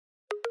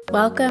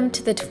Welcome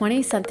to the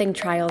 20-something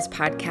Trials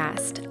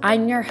podcast.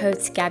 I'm your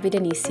host, Gabby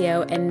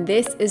Denisio, and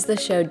this is the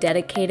show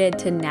dedicated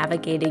to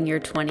navigating your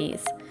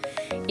 20s.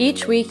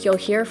 Each week, you'll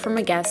hear from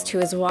a guest who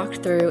has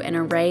walked through an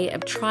array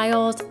of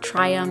trials,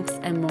 triumphs,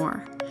 and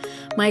more.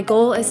 My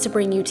goal is to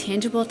bring you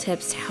tangible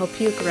tips to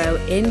help you grow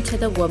into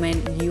the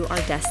woman you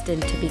are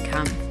destined to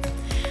become.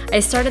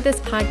 I started this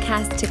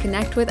podcast to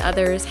connect with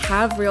others,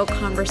 have real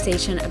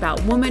conversation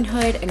about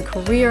womanhood and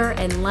career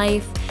and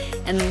life,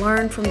 and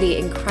learn from the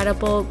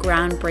incredible,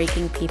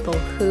 groundbreaking people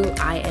who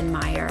I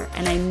admire,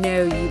 and I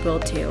know you will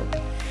too.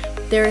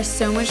 There is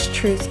so much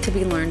truth to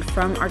be learned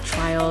from our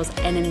trials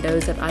and in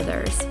those of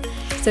others.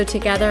 So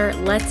together,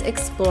 let's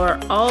explore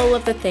all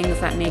of the things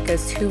that make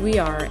us who we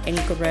are and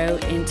grow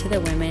into the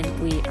women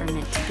we are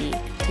meant to be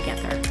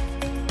together.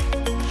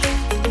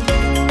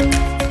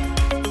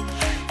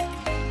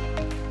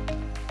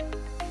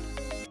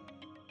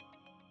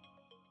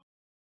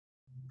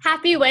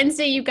 Happy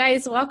Wednesday, you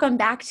guys. Welcome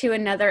back to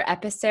another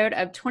episode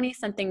of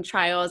 20-something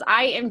Trials.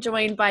 I am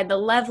joined by the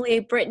lovely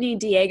Brittany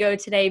Diego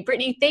today.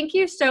 Brittany, thank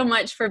you so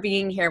much for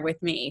being here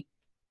with me.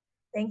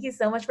 Thank you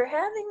so much for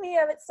having me.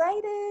 I'm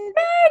excited.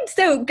 Good.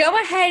 So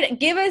go ahead,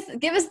 give us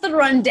the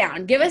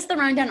rundown. Give us the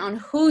rundown on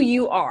who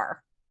you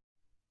are.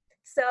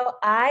 So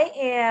I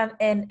am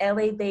an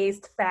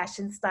LA-based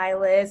fashion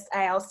stylist.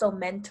 I also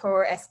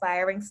mentor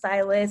aspiring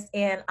stylists,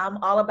 and I'm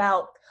all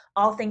about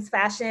all things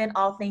fashion,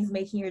 all things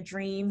making your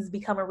dreams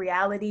become a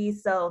reality.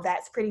 So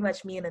that's pretty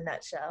much me in a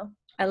nutshell.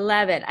 I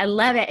love it. I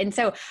love it. And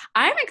so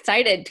I'm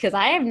excited because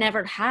I have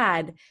never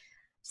had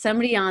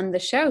somebody on the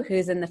show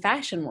who's in the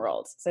fashion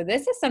world. So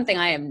this is something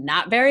I am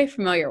not very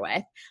familiar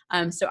with.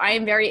 So I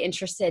am very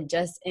interested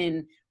just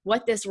in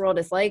what this world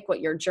is like,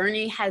 what your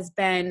journey has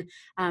been.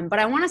 But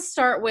I want to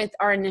start with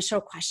our initial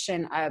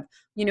question of,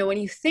 when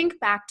you think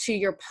back to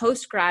your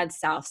post-grad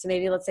self, so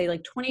maybe let's say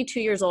like 22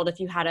 years old,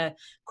 if you had a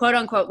quote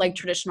unquote like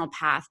traditional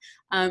path,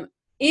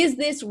 is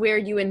this where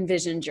you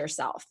envisioned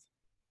yourself?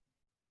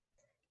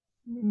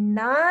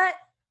 Not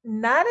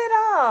at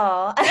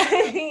all.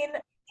 I mean,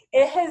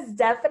 it has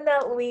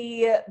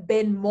definitely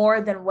been more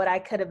than what I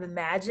could have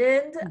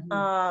imagined.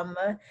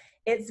 Mm-hmm.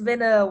 It's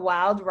been a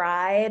wild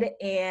ride.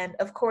 And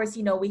of course,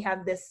 we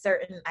have this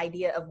certain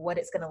idea of what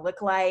it's going to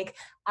look like.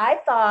 I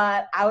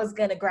thought I was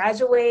going to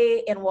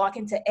graduate and walk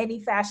into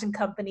any fashion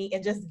company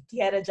and just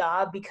get a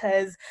job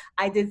because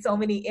I did so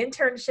many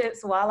internships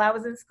while I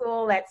was in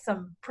school at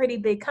some pretty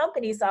big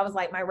companies. So I was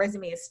like, my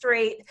resume is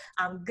straight,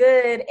 I'm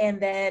good.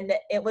 And then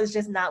it was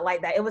just not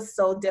like that. It was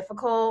so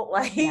difficult.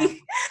 Yeah.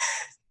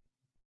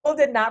 People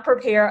did not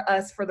prepare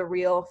us for the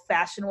real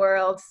fashion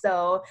world.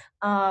 So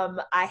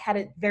I had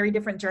a very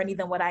different journey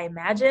than what I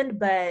imagined,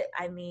 but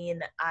I mean,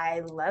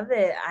 I love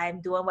it.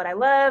 I'm doing what I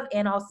love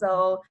and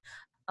also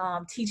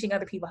teaching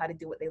other people how to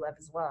do what they love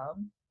as well.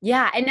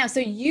 Yeah. And now,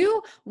 so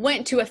you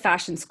went to a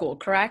fashion school,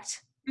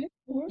 correct?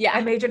 Mm-hmm. Yeah.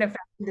 I majored in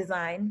fashion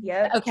design.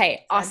 Yep.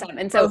 Okay. Awesome.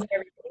 And so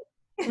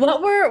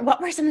what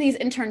were some of these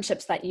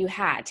internships that you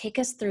had? Take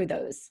us through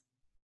those.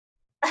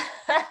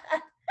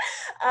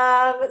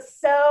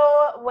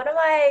 So one of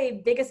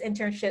my biggest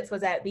internships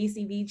was at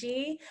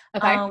BCBG,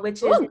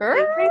 which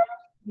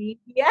is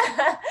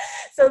yeah.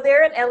 So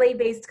they're an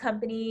LA-based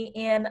company,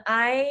 and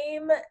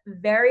I'm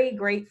very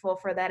grateful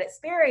for that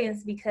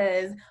experience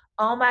because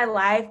all my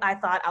life I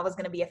thought I was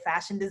going to be a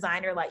fashion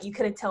designer. Like you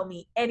couldn't tell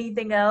me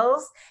anything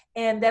else.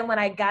 And then when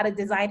I got a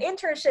design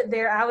internship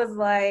there, I was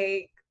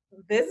like,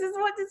 this is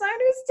what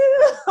designers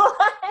do.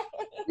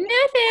 No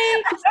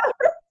thanks.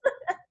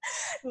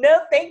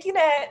 No, thank you,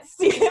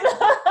 next.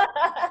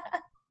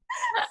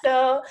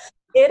 So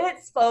it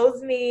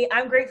exposed me.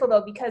 I'm grateful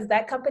though, because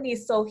that company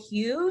is so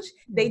huge.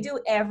 They do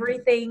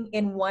everything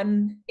in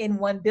one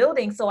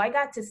building. So I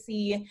got to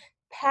see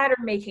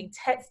pattern making,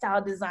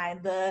 textile design,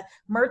 the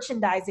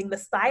merchandising, the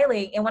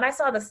styling. And when I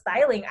saw the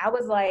styling, I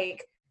was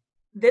like,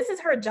 this is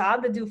her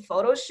job to do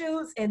photo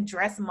shoots and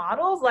dress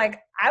models. Like,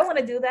 I want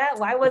to do that.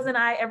 Why wasn't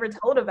I ever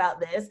told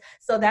about this?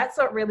 So that's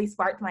what really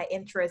sparked my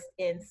interest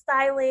in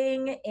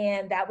styling.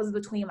 And that was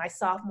between my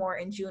sophomore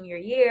and junior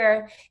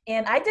year.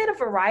 And I did a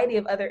variety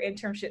of other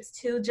internships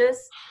too.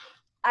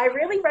 I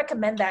really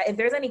recommend that if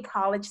there's any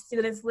college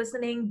students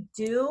listening,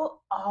 do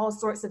all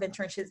sorts of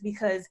internships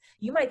because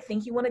you might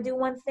think you want to do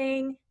one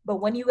thing,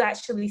 but when you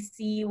actually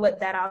see what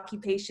that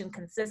occupation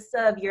consists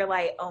of, you're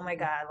like, oh my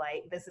God,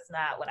 like this is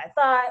not what I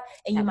thought.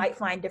 And you might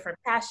find different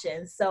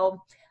passions. So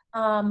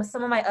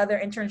some of my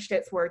other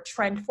internships were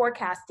trend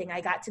forecasting.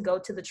 I got to go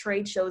to the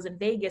trade shows in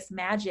Vegas,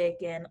 Magic,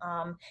 and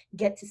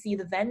get to see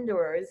the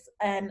vendors.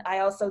 And I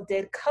also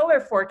did color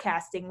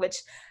forecasting, which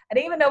I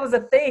didn't even know was a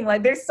thing.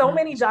 Like there's so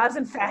many jobs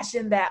in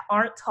fashion that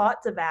aren't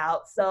talked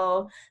about.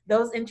 So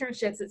those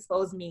internships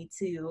exposed me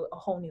to a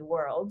whole new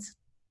world.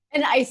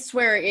 And I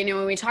swear,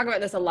 when we talk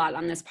about this a lot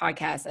on this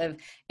podcast of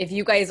if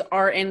you guys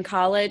are in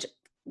college,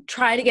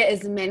 try to get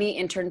as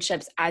many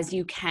internships as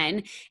you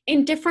can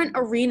in different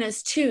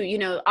arenas too. You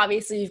know,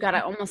 obviously you've got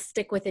to almost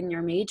stick within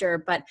your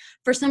major, but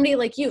for somebody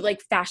like you,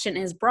 like fashion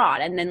is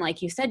broad. And then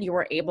like you said, you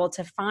were able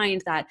to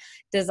find that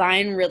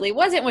design really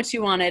wasn't what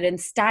you wanted and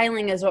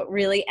styling is what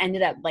really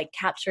ended up like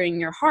capturing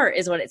your heart,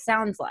 is what it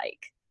sounds like.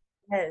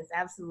 Yes,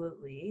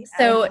 absolutely. I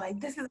So, was like,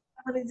 this is what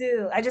I'm going to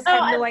do. I just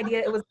oh, had no idea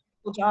it was a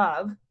cool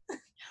job.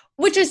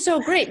 which is so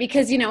great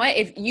because you know what,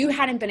 if you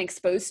hadn't been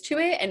exposed to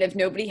it and if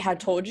nobody had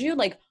told you,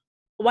 like,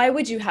 why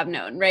would you have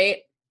known, right?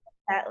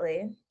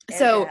 Exactly.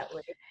 So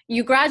Exactly.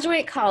 you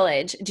graduate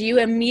college. Do you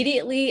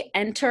immediately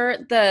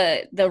enter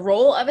the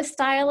role of a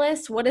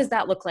stylist? What does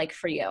that look like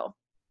for you?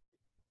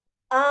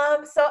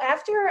 So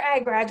after I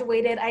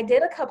graduated, I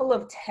did a couple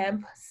of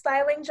temp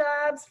styling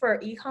jobs for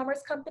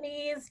e-commerce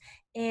companies,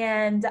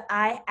 and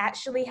I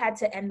actually had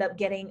to end up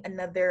getting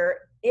another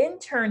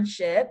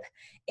internship.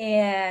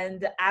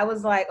 And I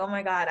was like, oh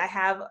my God, I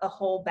have a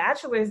whole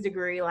bachelor's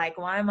degree. Like,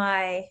 why am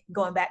I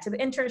going back to the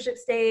internship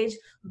stage?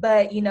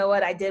 But you know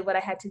what? I did what I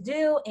had to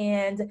do.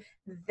 And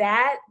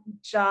that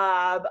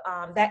job,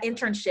 that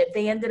internship,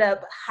 they ended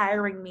up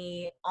hiring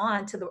me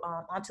onto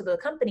the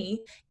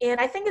company.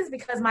 And I think it's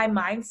because my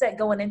mindset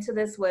going into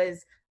this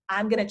was,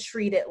 I'm gonna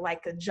treat it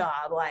like a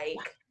job. Like,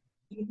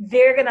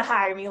 they're gonna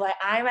hire me. Like,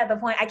 I'm at the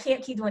point I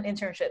can't keep doing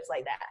internships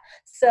like that.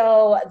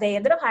 So they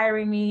ended up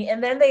hiring me,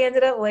 and then they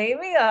ended up laying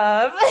me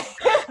off.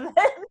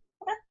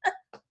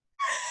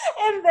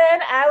 And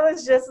then I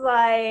was just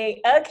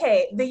like,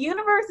 okay, the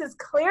universe is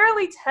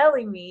clearly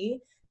telling me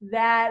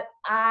that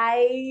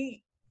I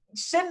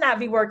should not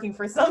be working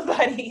for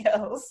somebody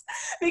else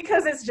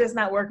because it's just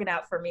not working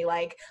out for me.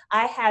 Like,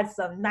 I had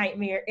some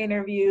nightmare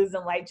interviews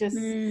and like just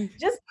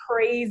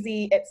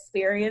crazy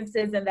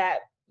experiences in that,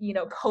 you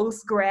know,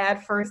 post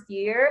grad first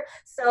year.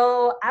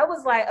 So I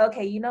was like,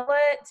 okay, you know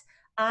what?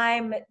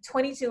 I'm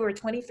 22 or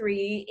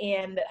 23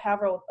 and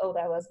however old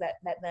I was that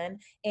then,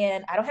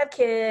 and I don't have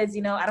kids,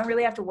 you know, I don't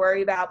really have to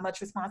worry about much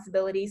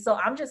responsibility. So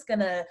I'm just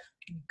gonna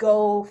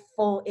go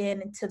full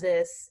into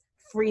this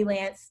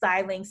freelance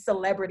styling,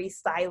 celebrity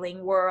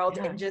styling world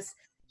Yeah. and just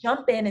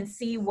jump in and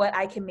see what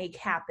I can make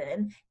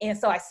happen. And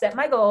so I set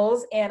my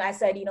goals and I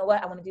said, you know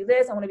what, I want to do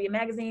this. I want to be in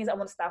magazines. I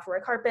want to style for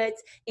red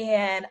carpets.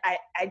 And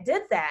I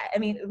did that. I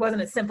mean, it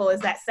wasn't as simple as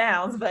that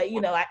sounds, but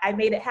you know, I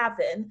made it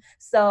happen.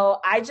 So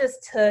I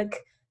just took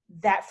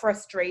that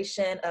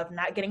frustration of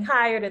not getting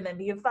hired and then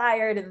being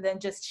fired and then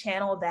just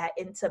channel that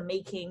into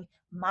making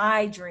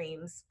my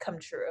dreams come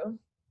true.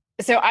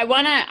 So I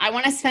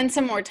wanna spend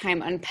some more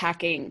time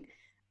unpacking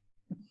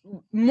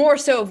more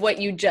so of what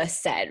you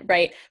just said,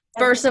 right?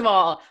 First of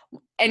all,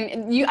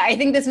 and you, I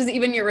think this was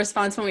even your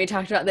response when we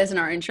talked about this in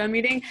our intro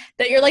meeting,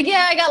 that you're like,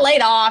 yeah, I got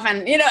laid off,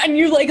 and you know, and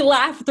you like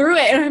laugh through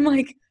it, and I'm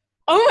like,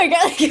 oh my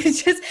God, like,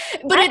 it's just,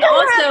 but I it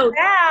also,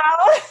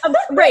 now.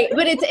 right,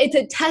 but it's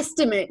a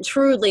testament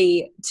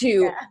truly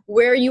to Yeah.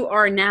 where you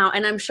are now,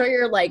 and I'm sure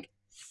you're like,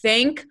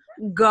 thank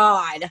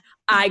God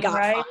I got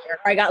Right. fired,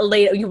 or I got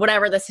laid,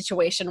 whatever the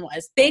situation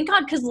was. Thank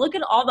God, because look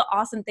at all the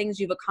awesome things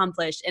you've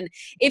accomplished. And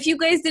if you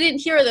guys didn't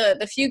hear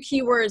the few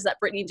keywords that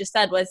Brittany just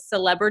said was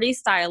celebrity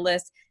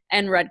stylist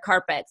and red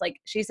carpets. Like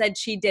she said,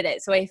 she did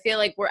it. So I feel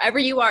like wherever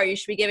you are, you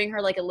should be giving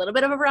her like a little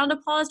bit of a round of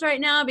applause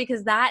right now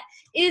because that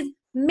is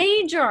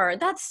major.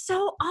 That's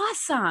so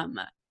awesome.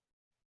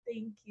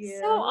 Thank you.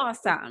 So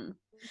awesome.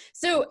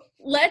 So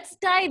let's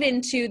dive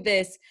into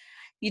this.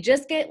 You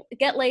just get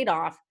laid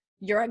off.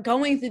 You're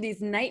going through these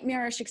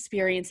nightmarish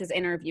experiences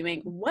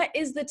interviewing. What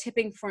is the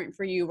tipping point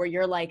for you where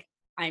you're like,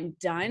 I'm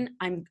done.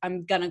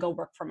 I'm gonna go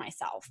work for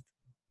myself?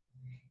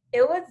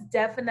 It was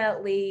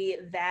definitely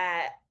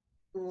that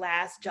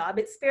last job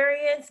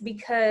experience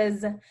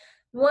because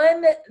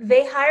one,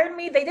 they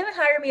didn't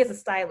hire me as a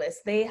stylist.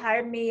 They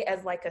hired me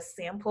as like a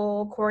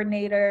sample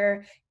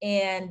coordinator.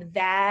 And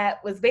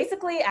that was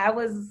basically, I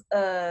was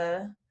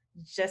a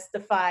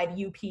justified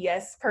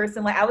UPS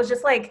person. Like I was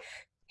just like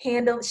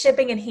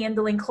shipping and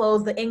handling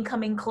clothes, the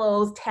incoming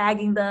clothes,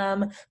 tagging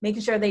them, making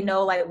sure they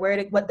know like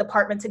what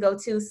department to go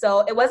to.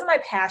 So it wasn't my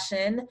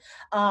passion,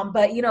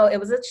 but you know, it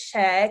was a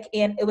check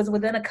and it was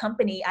within a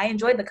company. I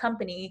enjoyed the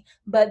company,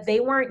 but they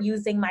weren't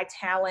using my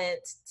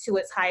talent to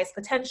its highest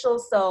potential.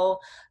 So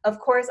of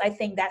course, I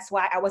think that's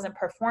why I wasn't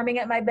performing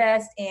at my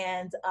best.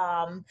 And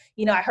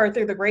you know, I heard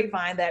through the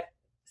grapevine that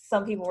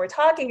some people were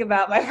talking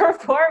about my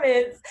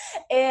performance,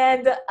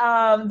 and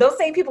those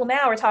same people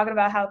now are talking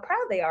about how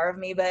proud they are of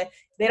me, but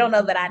they don't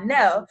know that I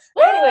know.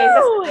 But anyways,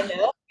 that's what I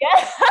know.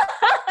 Yeah.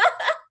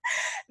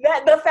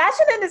 That the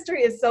fashion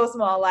industry is so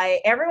small.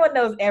 Like everyone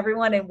knows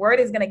everyone, and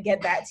word is gonna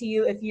get back to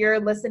you. If you're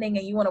listening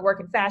and you want to work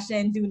in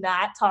fashion, do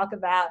not talk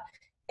about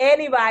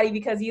anybody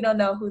because you don't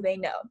know who they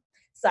know.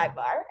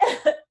 Sidebar.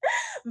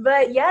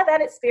 But yeah,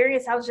 that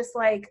experience, I was just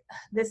like,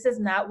 this is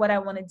not what I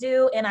want to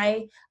do. And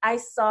I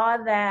saw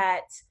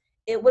that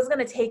it was going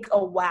to take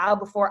a while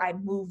before I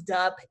moved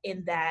up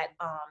in that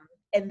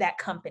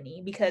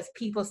company because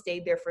people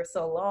stayed there for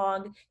so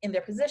long in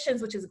their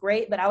positions, which is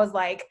great. But I was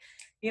like,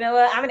 you know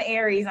what, I'm an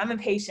Aries, I'm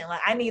impatient.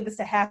 Like, I need this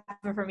to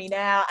happen for me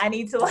now. I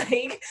need to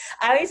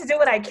I need to do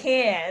what I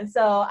can.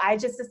 So I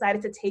just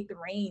decided to take the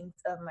reins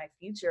of my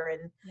future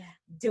and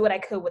do what I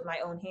could with my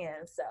own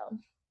hands. So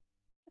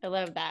I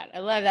love that. I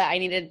love that. I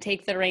need to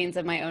take the reins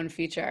of my own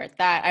future.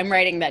 That I'm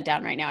writing that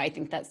down right now. I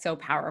think that's so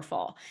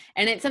powerful.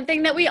 And it's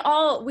something that we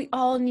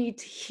all need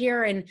to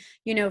hear. And,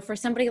 for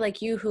somebody like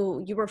you,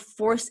 who you were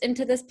forced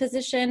into this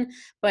position,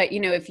 but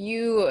if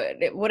you,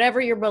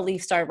 whatever your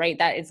beliefs are, right,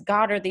 that it's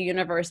God or the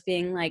universe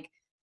being like,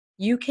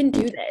 you can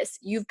do this,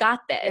 you've got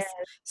this. yes.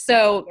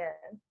 So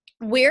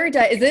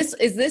yes.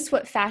 is this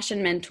what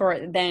Fashion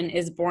Mentor then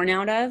is born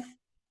out of?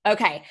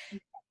 Okay.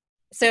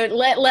 So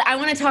I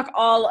want to talk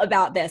all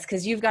about this,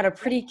 because you've got a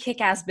pretty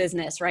kick-ass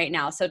business right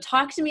now. So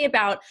talk to me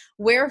about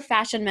where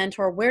Fashion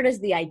Mentor, where does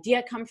the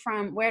idea come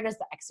from? Where does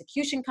the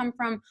execution come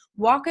from?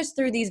 Walk us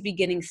through these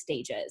beginning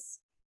stages.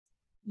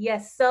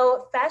 Yes.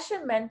 So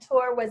Fashion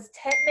Mentor was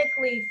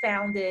technically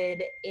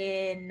founded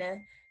in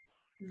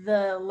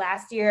the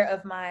last year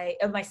of my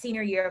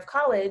senior year of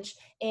college.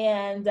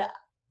 And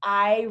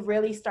I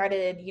really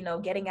started,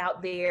 getting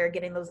out there,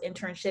 getting those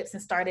internships,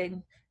 and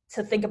starting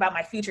to think about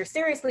my future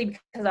seriously,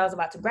 because I was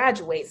about to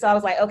graduate. So I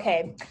was like,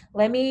 okay,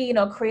 let me,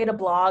 create a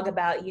blog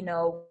about,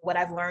 what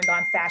I've learned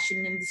on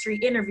fashion industry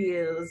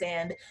interviews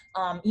and,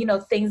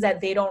 things that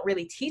they don't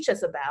really teach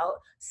us about.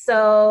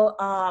 So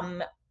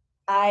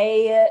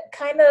I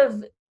kind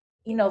of,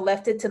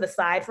 left it to the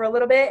side for a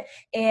little bit.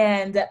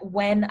 And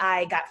when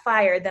I got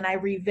fired, then I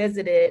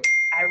revisited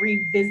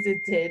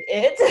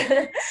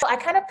it. So I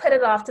kind of put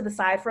it off to the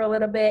side for a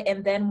little bit.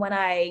 And then when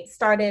I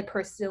started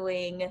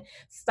pursuing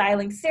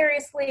styling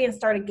seriously and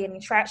started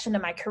gaining traction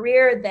in my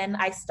career, then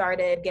I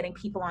started getting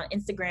people on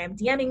Instagram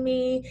DMing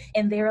me,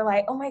 and they were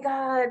like, oh my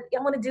God,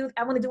 I want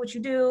to do what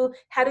you do.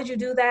 How did you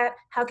do that?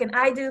 How can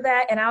I do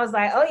that? And I was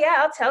like, oh yeah,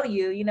 I'll tell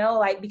you,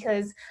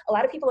 because a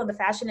lot of people in the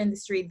fashion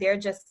industry, they're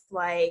just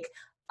like,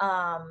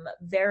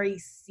 very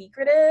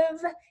secretive,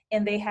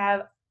 and they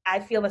have, I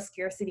feel, a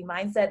scarcity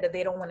mindset that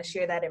they don't want to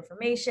share that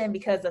information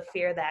because of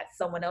fear that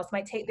someone else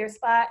might take their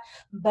spot.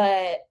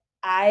 But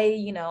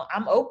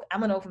I'm open.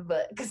 I'm an open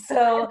book.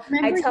 So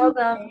I tell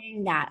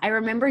them that. I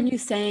remember you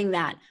saying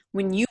that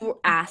when you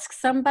ask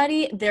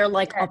somebody, they're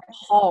like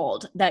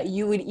appalled that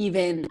you would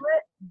even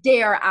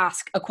dare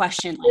ask a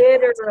question like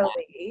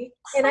literally.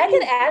 And I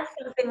could ask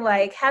something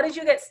like, how did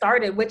you get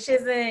started? Which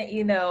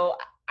isn't,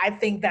 I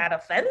think that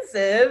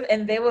offensive.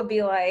 And they would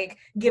be like,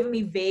 giving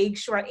me vague,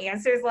 short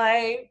answers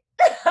like,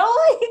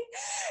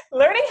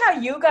 learning how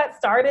you got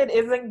started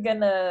isn't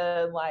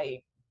gonna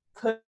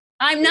put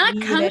I'm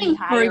not coming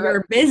for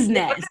your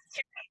business.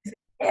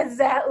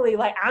 Exactly.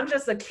 Like, I'm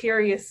just a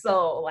curious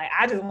soul. Like,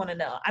 I just want to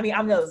know. I mean,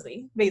 I'm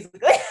nosy,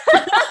 basically.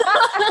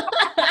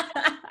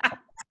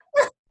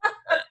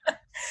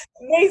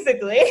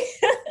 Basically.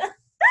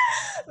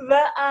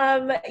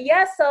 But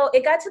yeah, so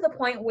it got to the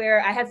point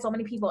where I had so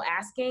many people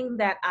asking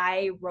that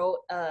I wrote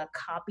a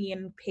copy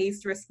and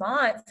paste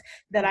response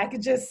that I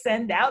could just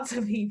send out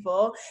to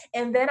people.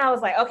 And then I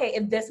was like, okay,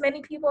 if this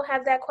many people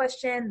have that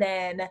question,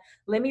 then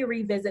let me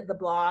revisit the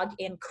blog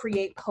and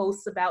create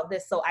posts about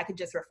this so I could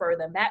just refer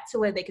them back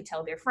to it. They could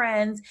tell their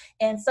friends.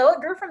 And so it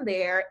grew from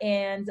there.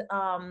 And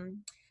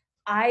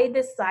I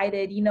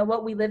decided, you know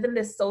what, we live in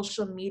this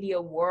social media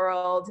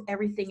world.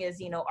 Everything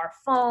is, our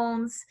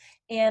phones.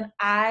 And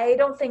I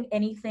don't think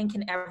anything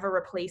can ever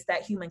replace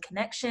that human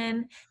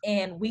connection.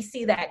 And we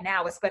see that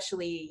now,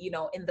 especially,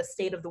 in the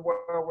state of the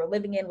world we're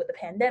living in with the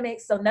pandemic.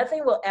 So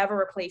nothing will ever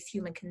replace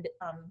human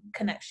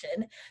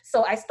connection.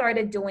 So I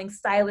started doing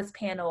stylist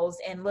panels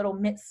and little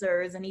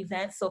mixers and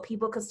events so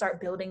people could start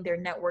building their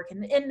network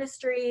in the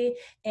industry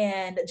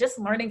and just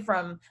learning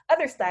from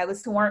other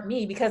stylists who aren't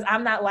me, because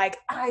I'm not like,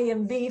 I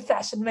am the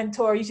fashion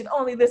mentor, you should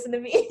only listen to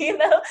me.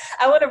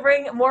 I want to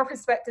bring more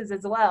perspectives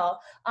as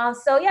well.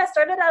 So yeah,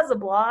 started as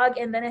a blog,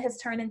 and then it has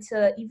turned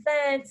into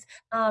events.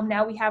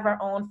 Now we have our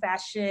own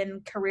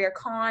Fashion Career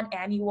Con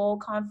annual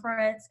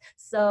conference,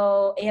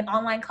 and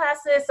online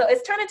classes. So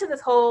it's turned into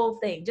this whole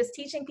thing, just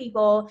teaching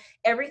people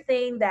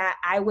everything that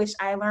I wish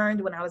I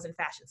learned when I was in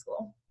fashion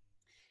school.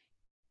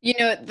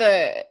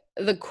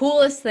 The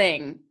coolest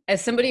thing,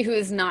 as somebody who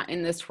is not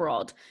in this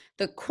world,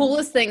 the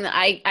coolest thing that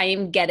I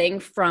am getting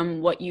from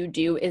what you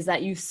do is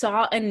that you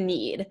saw a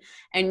need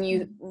and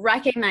you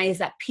recognize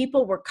that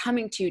people were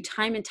coming to you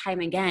time and time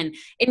again,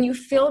 and you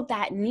filled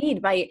that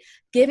need by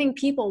giving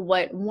people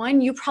what, one,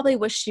 you probably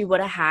wish you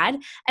would have had,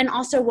 and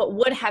also what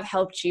would have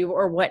helped you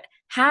or what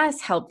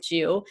has helped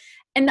you.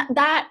 And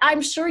that,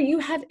 I'm sure you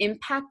have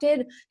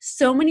impacted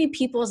so many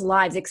people's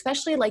lives,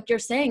 especially like you're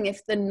saying,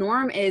 if the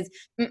norm is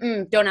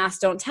don't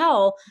ask, don't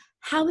tell,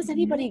 how is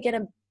anybody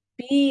going to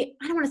be,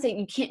 I don't want to say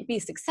you can't be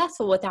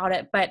successful without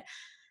it, but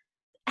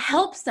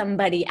help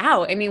somebody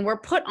out. I mean, we're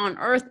put on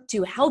earth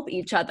to help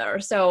each other.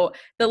 So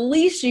the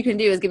least you can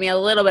do is give me a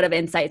little bit of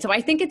insight. So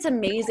I think it's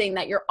amazing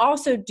that you're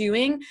also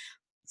doing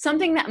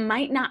something that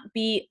might not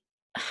be,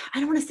 I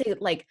don't want to say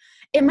like,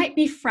 it might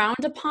be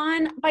frowned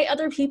upon by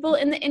other people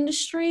in the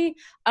industry,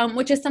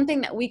 which is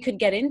something that we could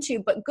get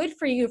into, but good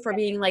for you for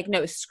being like,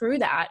 no, screw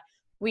that.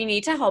 We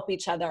need to help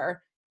each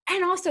other.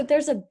 And also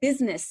there's a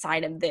business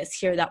side of this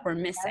here that we're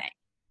missing.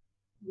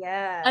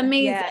 Yeah.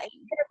 Amazing. Yeah.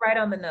 You hit it right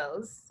on the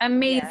nose.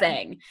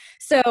 Amazing. Yeah.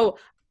 So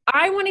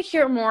I want to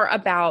hear more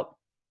about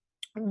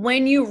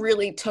when you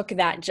really took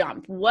that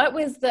jump. What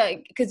was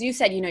because you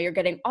said, you're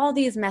getting all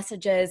these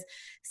messages,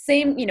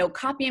 same,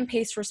 copy and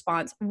paste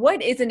response.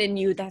 What is it in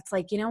you that's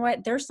like, you know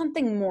what, there's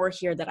something more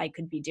here that I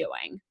could be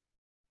doing?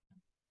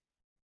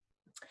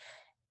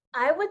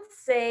 I would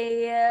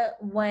say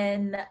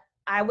when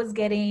I was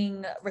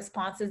getting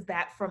responses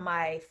back from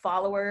my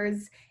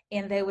followers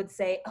and they would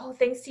say, oh,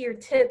 thanks to your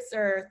tips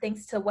or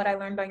thanks to what I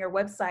learned on your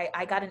website,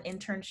 I got an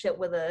internship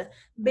with a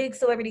big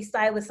celebrity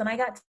stylist and I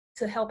got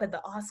to help at the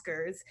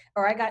Oscars,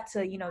 or I got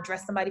to,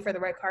 dress somebody for the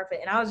red carpet.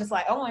 And I was just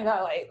like, oh my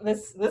God, like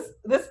this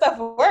stuff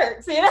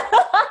works, So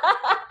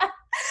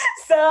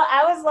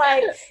I was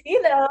like,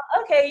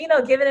 okay,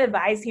 giving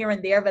advice here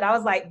and there, but I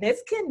was like,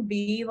 this can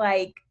be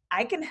like,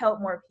 I can help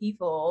more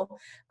people.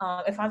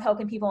 If I'm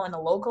helping people on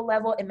a local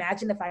level,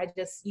 imagine if I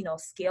just,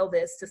 scale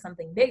this to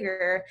something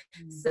bigger.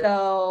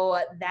 So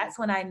that's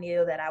when I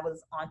knew that I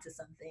was onto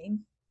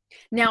something.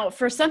 Now,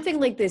 for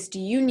something like this, do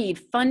you need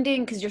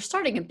funding? Because you're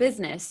starting a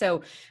business.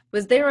 So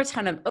was there a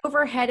ton of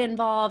overhead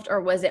involved, or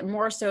was it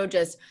more so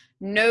just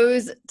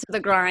nose to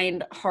the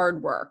grind,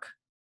 hard work?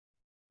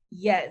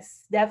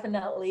 Yes,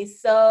 definitely.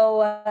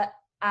 So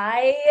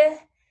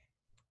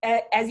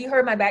as you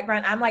heard my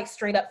background, I'm like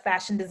straight up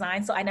fashion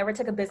design. So I never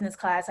took a business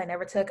class. I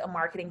never took a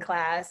marketing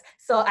class.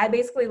 So I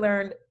basically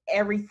learned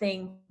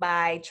everything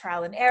by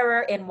trial and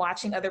error and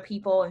watching other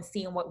people and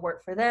seeing what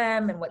worked for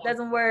them and what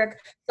doesn't work.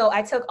 So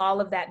I took all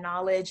of that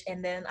knowledge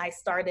and then I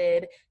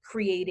started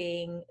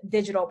creating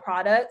digital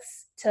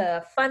products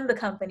to fund the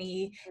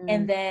company.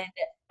 And then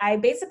I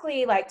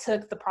basically like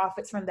took the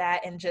profits from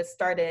that and just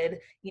started,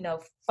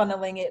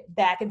 funneling it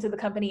back into the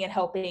company and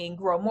helping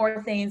grow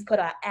more things, put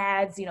out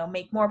ads,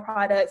 make more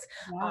products,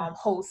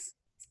 host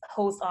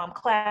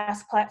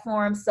class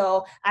platforms.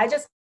 So I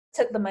just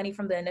took the money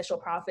from the initial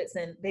profits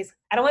and basically,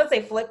 I don't want to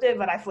say flipped it,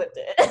 but I flipped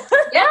it.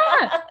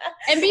 Yeah.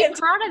 And be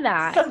proud of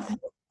that.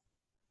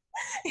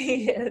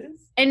 Yes.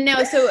 And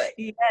now, so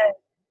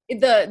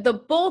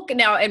the bulk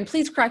now, and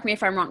please correct me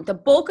if I'm wrong, the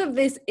bulk of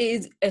this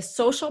is a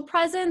social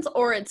presence,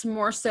 or it's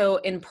more so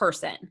in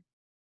person?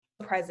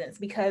 Presence,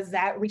 because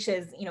that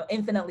reaches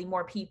infinitely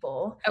more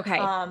people. Okay.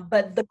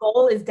 But the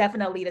goal is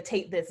definitely to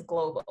take this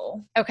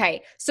global.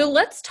 Okay, so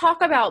let's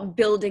talk about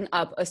building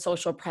up a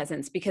social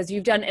presence, because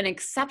you've done an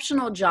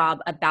exceptional job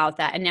about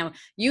that. And now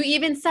you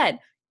even said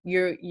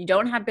you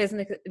don't have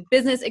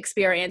business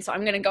experience, so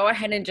I'm going to go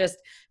ahead and just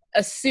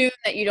assume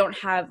that you don't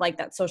have like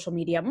that social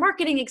media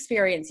marketing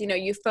experience.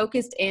 You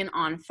focused in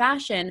on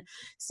fashion.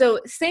 So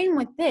same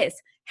with this.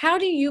 How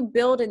do you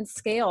build and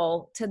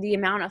scale to the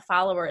amount of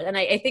followers? And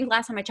I think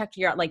last time I checked,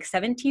 you're at like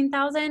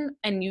 17,000,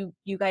 and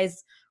you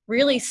guys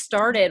really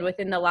started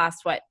within the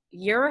last,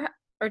 year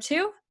or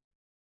two?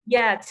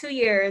 Yeah, 2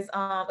 years.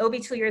 It'll be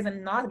 2 years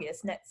in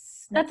August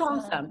next. That's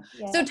awesome.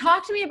 So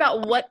talk to me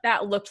about what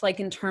that looked like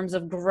in terms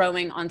of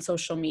growing on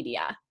social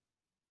media.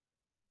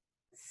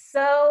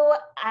 So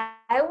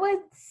I would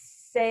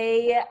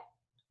say,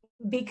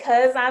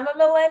 because I'm a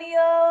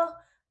millennial,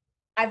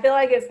 I feel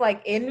like it's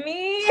like in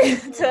me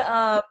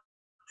to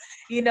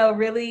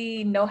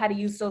really know how to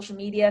use social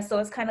media. So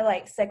it's kind of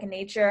like second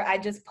nature. I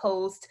just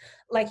post,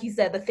 like you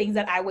said, the things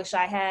that I wish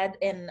I had,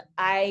 and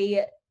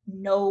I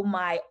know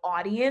my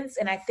audience,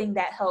 and I think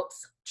that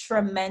helps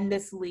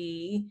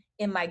tremendously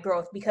in my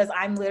growth, because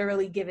I'm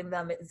literally giving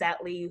them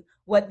exactly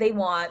what they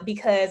want,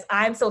 because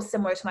I'm so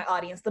similar to my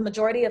audience. The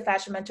majority of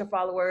Fashion Mentor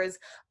followers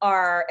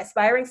are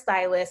aspiring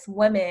stylists,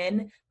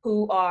 women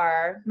who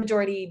are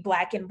majority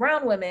Black and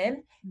brown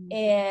women,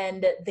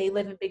 and they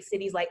live in big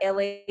cities like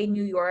LA,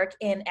 New York,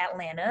 and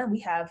Atlanta. We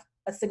have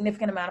a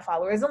significant amount of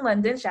followers in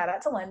London. Shout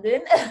out to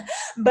London.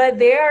 But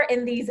they're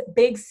in these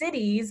big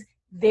cities.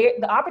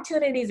 The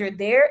opportunities are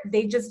there.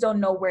 They just don't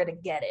know where to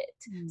get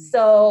it.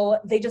 So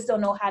they just don't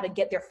know how to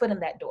get their foot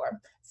in that door.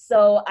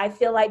 So I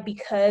feel like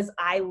because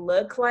I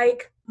look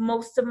like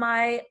most of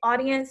my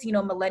audience,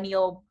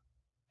 millennial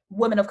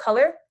women of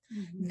color,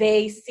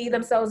 they see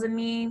themselves in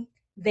me,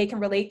 they can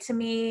relate to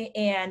me,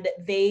 and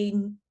they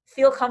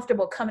feel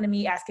comfortable coming to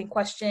me asking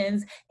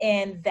questions.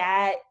 And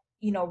that,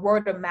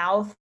 word of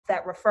mouth,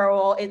 that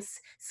referral, it's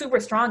super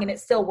strong, and it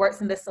still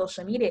works in this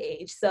social media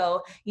age.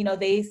 So,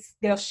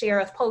 they'll share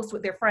a post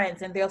with their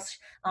friends, and they'll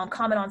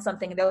comment on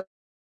something, and they'll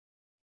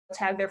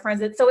tag their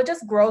friends. So it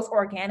just grows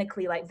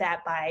organically like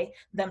that by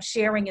them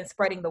sharing and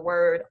spreading the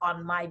word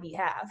on my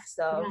behalf.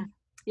 So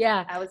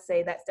yeah, I would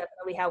say that's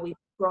definitely how we've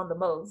grown the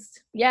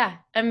most. Yeah,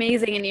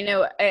 amazing.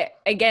 And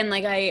again,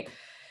 like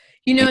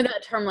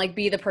that term, like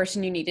be the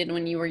person you needed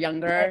when you were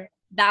younger.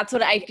 That's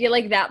what I feel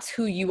like, that's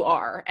who you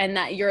are, and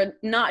that you're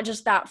not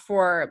just that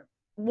for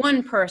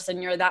one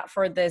person, you're that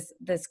for this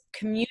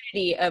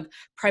community of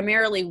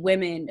primarily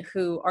women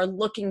who are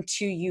looking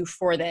to you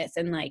for this.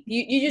 And like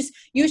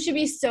you should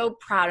be so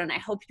proud, and I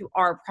hope you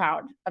are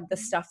proud of the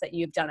stuff that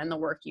you've done and the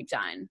work you've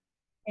done.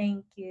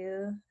 Thank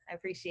you. I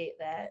appreciate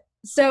that.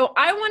 So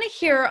I want to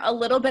hear a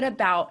little bit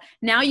about,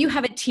 now you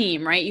have a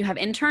team, right? You have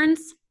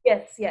interns?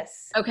 Yes,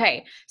 yes.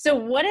 Okay. So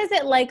what is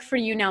it like for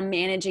you now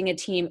managing a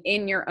team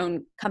in your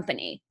own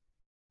company?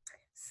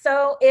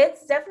 So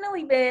it's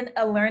definitely been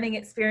a learning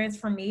experience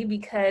for me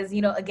because,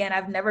 again,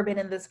 I've never been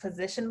in this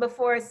position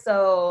before.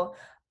 So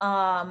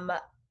um,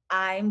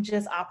 I'm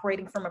just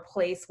operating from a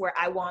place where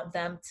I want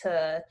them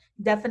to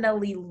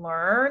definitely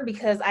learn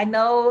because I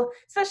know,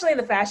 especially in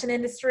the fashion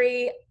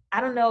industry, I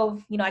don't know,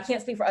 I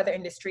can't speak for other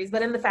industries,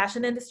 but in the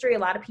fashion industry, a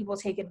lot of people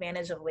take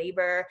advantage of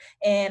labor.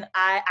 And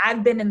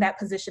I've been in that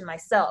position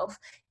myself.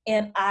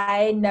 And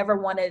I never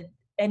wanted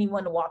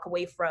anyone to walk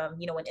away from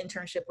an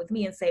internship with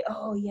me and say,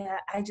 oh yeah,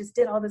 I just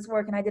did all this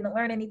work and I didn't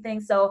learn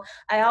anything. So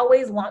I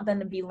always want them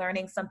to be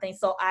learning something.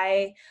 So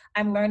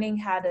I'm learning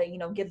how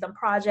to give them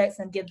projects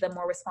and give them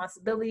more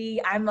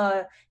responsibility. I'm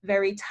a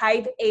very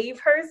type A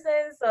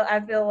person, so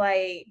I feel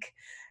like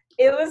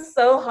it was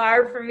so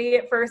hard for me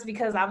at first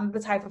because I'm the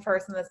type of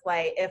person that's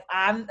like, if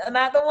I'm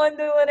not the one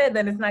doing it,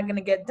 then it's not going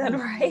to get done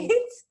right.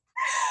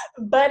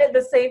 But at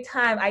the same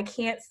time, I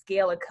can't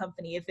scale a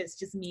company if it's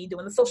just me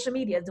doing the social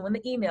media, doing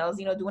the emails,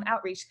 doing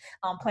outreach,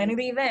 planning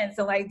the events,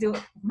 and like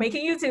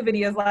making YouTube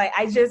videos. Like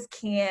I just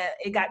can't.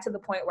 It got to the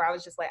point where I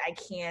was just like, I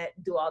can't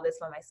do all this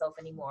by myself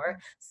anymore.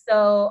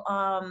 So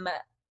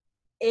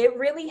it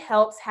really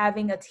helps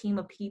having a team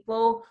of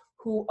people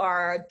who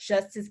are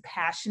just as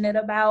passionate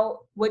about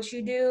what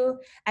you do.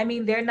 I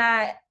mean, they're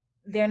not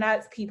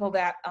people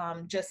that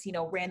just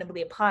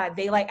randomly apply.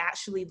 They like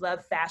actually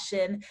love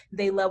fashion.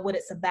 They love what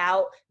it's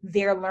about.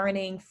 They're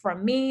learning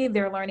from me.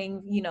 They're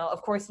learning,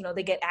 of course,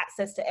 they get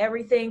access to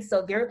everything,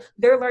 so they're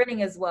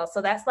learning as well.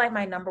 So that's like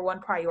my number one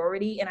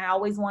priority, and I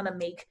always want to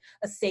make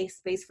a safe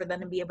space for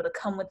them to be able to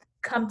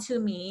come to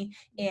me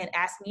and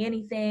ask me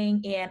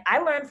anything, and I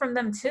learn from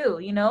them too.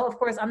 Of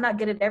course, I'm not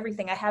good at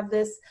everything. I have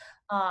this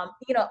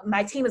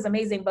my team is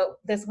amazing, but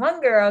this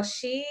one girl,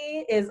 she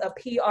is a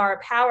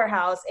PR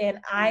powerhouse, and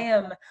I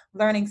am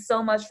learning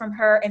so much from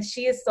her, and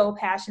she is so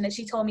passionate.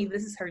 She told me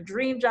this is her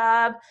dream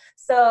job.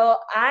 So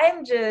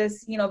I'm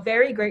just,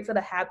 very grateful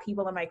to have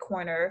people in my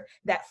corner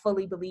that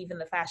fully believe in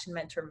the Fashion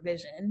Mentor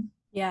vision.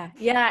 Yeah.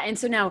 Yeah. And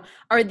so now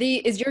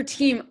is your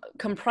team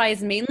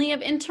comprised mainly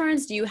of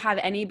interns? Do you have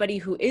anybody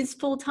who is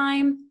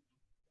full-time?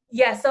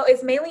 Yeah, so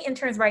it's mainly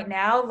interns right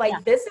now. Yeah.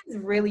 Like this is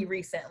really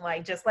recent,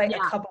 like just like a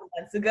Yeah. couple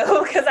months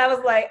ago, because I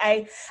was like,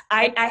 I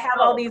have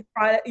all these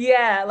product,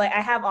 yeah, like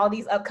I have all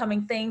these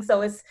upcoming things,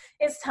 so it's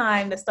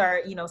time to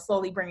start,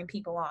 slowly bringing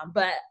people on.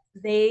 But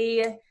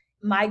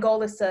my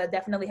goal is to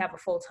definitely have a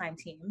full-time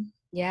team.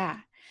 Yeah.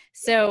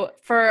 So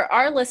for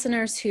our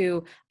listeners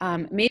who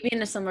may be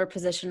in a similar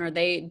position or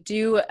they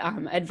do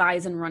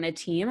advise and run a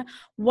team,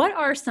 what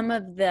are some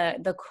of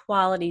the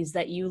qualities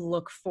that you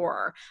look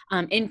for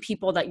in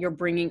people that you're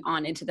bringing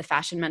on into the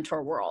fashion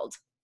mentor world?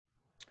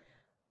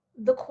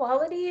 The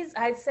qualities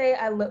I'd say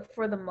I look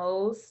for the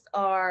most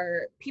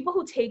are people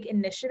who take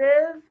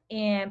initiative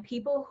and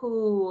people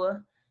who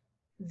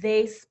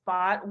they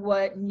spot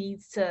what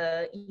needs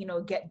to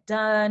get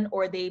done,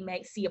 or they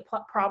might see a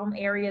problem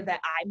area that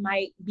I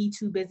might be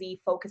too busy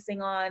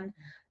focusing on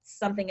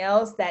something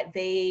else, that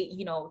they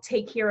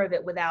take care of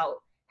it without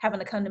having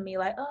to come to me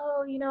like,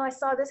 oh, I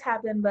saw this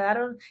happen, but I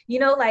don't,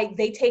 like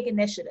they take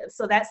initiative.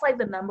 So that's like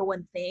the number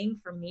one thing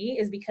for me,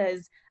 is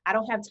because I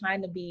don't have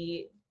time to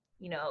be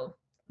you know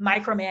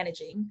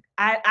micromanaging.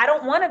 I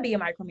don't want to be a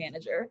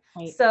micromanager.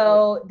 Right.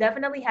 So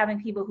definitely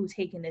having people who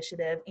take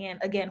initiative, and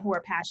again, who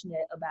are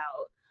passionate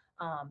about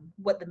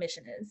what the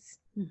mission is.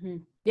 Mm-hmm.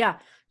 Yeah,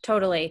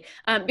 totally.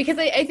 Because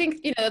I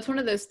think, that's one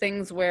of those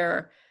things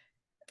where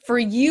for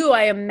you,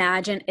 I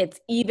imagine it's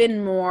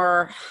even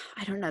more,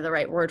 I don't know the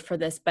right word for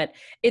this, but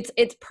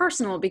it's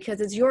personal because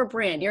it's your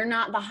brand. You're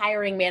not the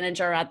hiring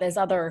manager at this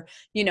other,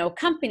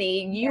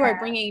 company. You are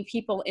bringing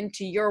people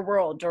into your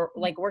world, or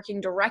like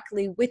working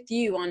directly with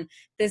you on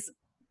this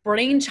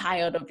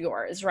brainchild of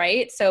yours,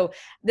 right? So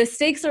the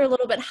stakes are a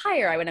little bit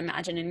higher, I would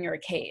imagine, in your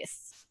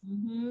case.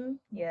 Mm-hmm.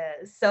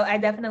 Yes. So I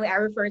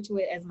refer to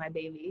it as my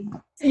baby.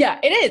 Yeah,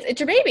 it is. It's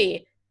your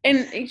baby.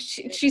 And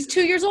she's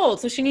 2 years old,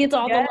 so she needs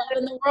all the Yes. love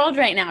in the world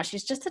right now.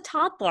 She's just a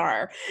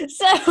toddler.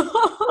 So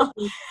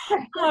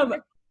um,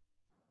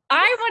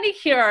 I want to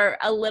hear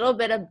a little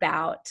bit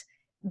about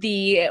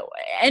the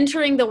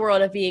entering the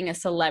world of being a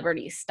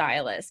celebrity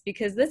stylist,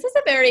 because this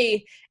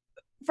is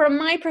from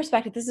my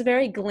perspective, this is a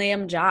very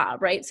glam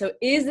job, right? So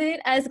is it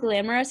as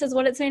glamorous as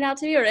what it's made out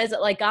to be, or is it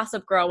like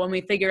Gossip Girl when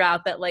we figure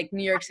out that like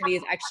New York City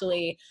is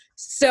actually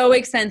so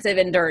expensive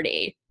and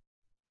dirty?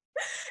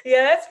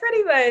 Yeah, that's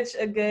pretty much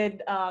a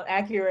good,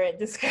 accurate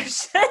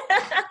description.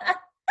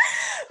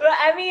 But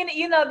I mean,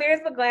 there's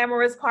the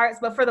glamorous parts,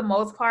 but for the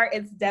most part,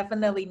 it's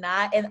definitely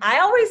not. And I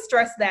always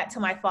stress that to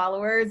my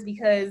followers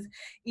because,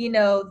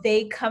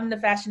 they come to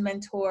Fashion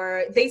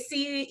Mentor, they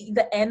see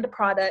the end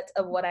product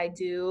of what I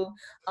do,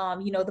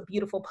 the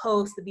beautiful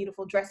posts, the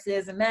beautiful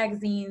dresses and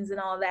magazines and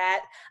all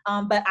that.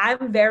 But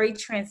I'm very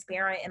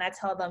transparent, and I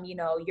tell them,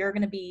 you're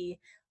going to be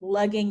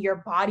lugging your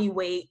body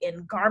weight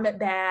in garment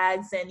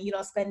bags and,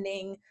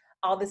 spending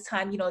all this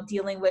time,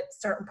 dealing with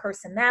certain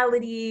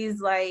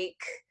personalities. Like,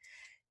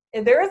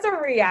 if there was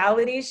a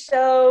reality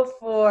show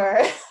for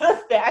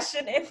the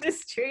fashion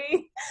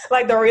industry,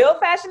 like the real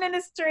fashion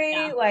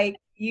industry, like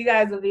you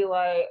guys would be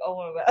like,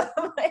 oh my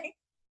God. Like,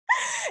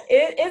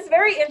 it's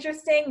very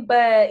interesting,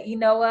 but you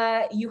know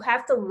what? You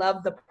have to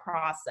love the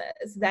process.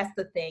 That's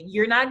the thing.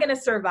 You're not going to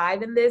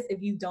survive in this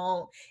if you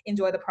don't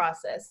enjoy the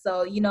process.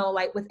 So,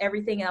 like with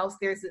everything else,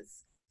 there's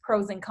its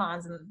pros and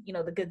cons and,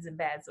 the goods and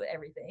bads with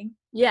everything.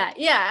 Yeah,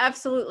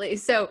 absolutely.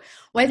 So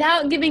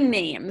without giving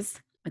names,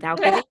 I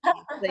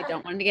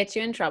don't want to get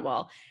you in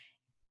trouble.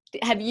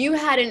 Have you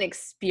had an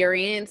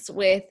experience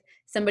with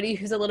somebody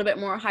who's a little bit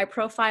more high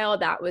profile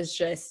that was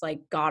just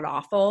like god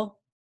awful?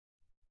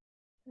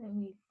 Let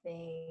me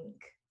think.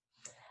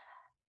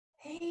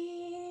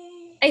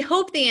 Hey. I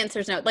hope the answer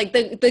is no. Like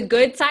the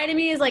good side of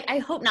me is like, I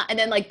hope not. And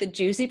then like the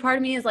juicy part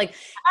of me is like,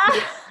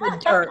 the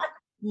dirt.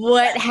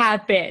 What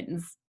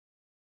happens?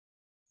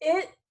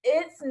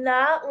 It's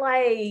not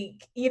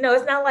like,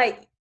 it's not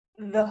like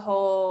the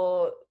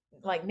whole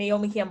like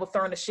Naomi Campbell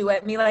throwing a shoe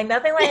at me. Like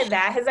nothing like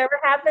that has ever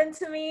happened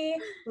to me,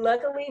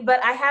 luckily.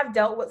 But I have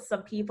dealt with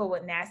some people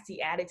with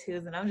nasty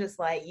attitudes, and I'm just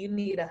like, you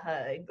need a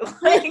hug.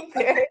 Like,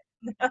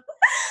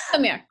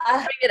 come here,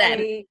 bring it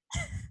in.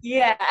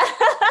 Yeah.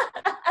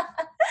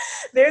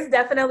 There's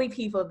definitely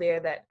people there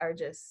that are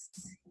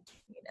just,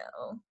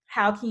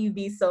 how can you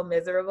be so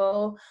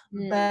miserable?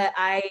 But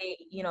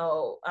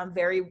I'm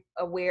very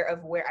aware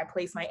of where I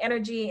place my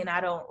energy, and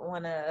I don't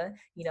want to,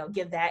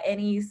 give that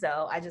any.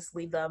 So I just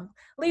leave them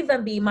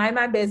be, mind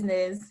my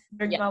business,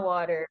 drink my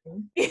water,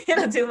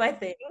 do my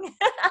thing.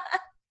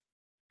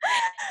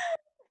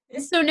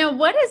 So now,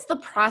 what is the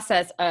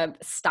process of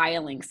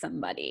styling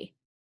somebody?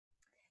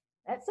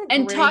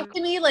 Talk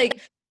to me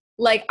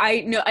like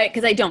I know,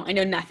 because I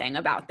know nothing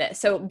about this.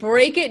 So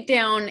break it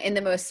down in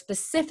the most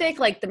specific,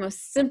 like the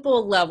most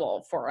simple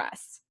level for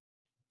us.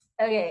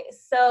 Okay,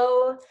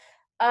 so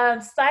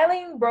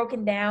styling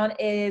broken down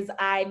is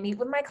I meet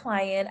with my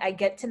client. I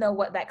get to know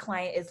what that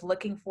client is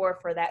looking for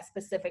that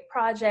specific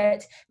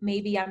project.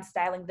 Maybe I'm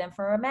styling them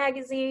for a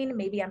magazine.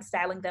 Maybe I'm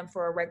styling them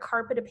for a red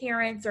carpet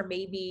appearance, or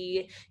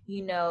maybe,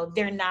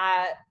 they're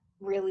not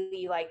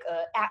really like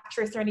an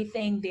actress or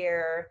anything.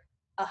 They're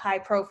a high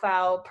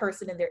profile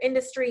person in their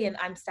industry, and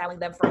I'm styling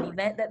them for an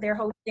event that they're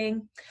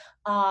hosting.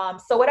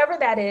 So whatever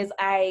that is,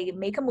 I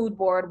make a mood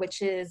board,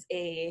 which is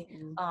a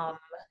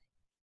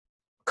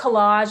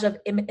collage of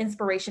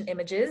inspiration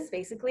images,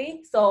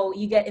 basically. So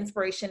you get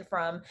inspiration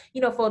from,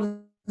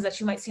 photos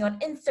that you might see on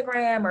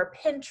Instagram or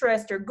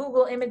Pinterest or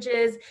Google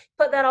Images,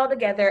 put that all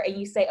together and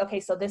you say, okay,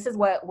 so this is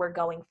what we're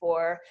going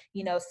for,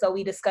 so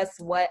we discuss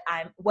what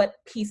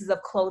pieces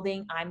of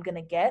clothing I'm going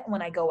to get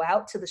when I go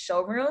out to the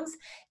showrooms.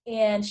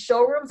 And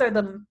showrooms are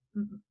the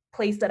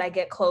place that I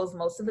get clothes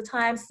most of the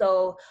time.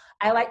 So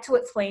I like to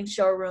explain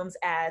showrooms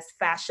as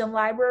fashion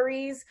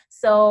libraries.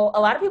 So a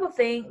lot of people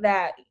think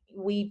that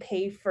we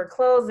pay for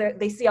clothes.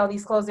 They see all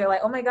these clothes. They're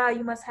like, oh my God,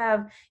 you must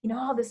have,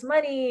 all this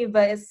money,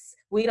 but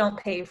we don't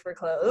pay for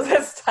clothes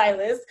as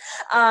stylists.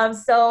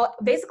 So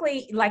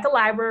basically like a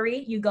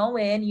library, you go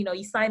in,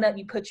 you sign up,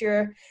 you put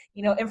your,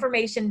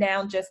 information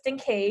down just in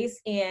case,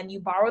 and you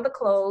borrow the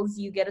clothes.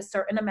 You get a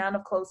certain amount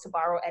of clothes to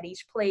borrow at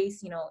each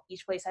place.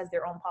 Each place has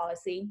their own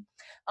policy.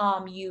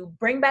 You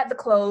bring back the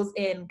clothes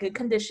in good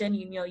condition.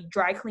 You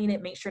dry clean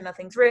it, make sure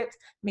nothing's ripped,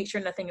 make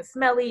sure nothing is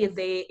smelly if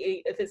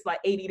it's like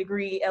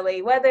 80-degree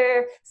LA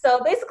weather.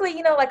 So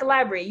basically, like a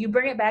library, you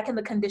bring it back in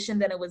the condition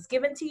that it was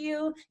given to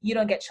you, you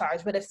don't get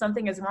charged. But if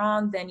something is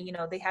wrong, then,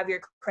 they have your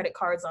credit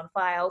cards on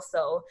file.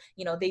 So,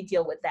 they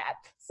deal with that.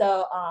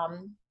 So,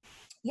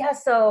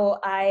 so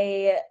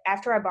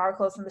after I borrow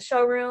clothes from the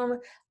showroom,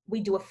 we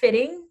do a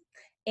fitting,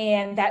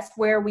 and that's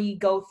where we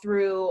go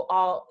through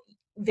all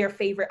their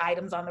favorite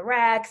items on the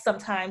rack.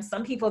 Sometimes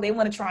some people, they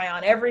want to try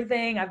on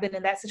everything. I've been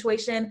in that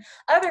situation.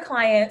 Other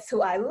clients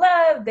who I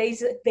love,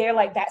 they're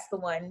like, that's the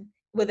one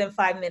within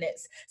 5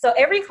 minutes. So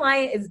every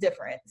client is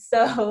different.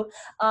 So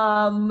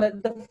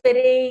the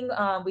fitting,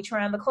 we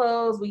try on the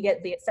clothes, we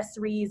get the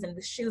accessories and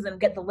the shoes and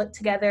get the look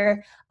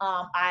together.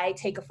 I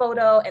take a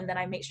photo, and then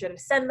I make sure to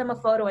send them a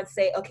photo and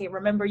say, okay,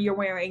 remember you're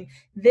wearing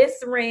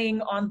this ring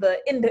on the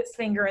index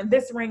finger and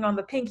this ring on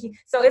the pinky.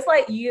 So it's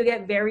like you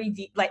get very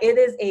deep, like it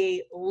is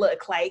a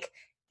look, like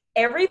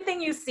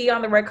everything you see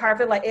on the red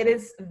carpet, like it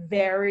is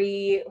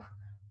very,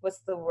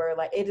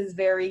 like it is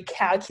very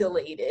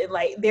calculated.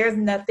 Like there's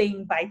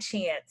nothing by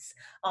chance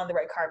on the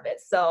red carpet.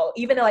 So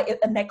even like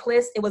a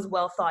necklace, it was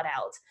well thought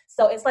out.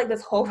 So it's like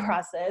this whole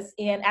process.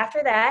 And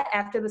after that,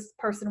 after this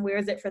person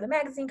wears it for the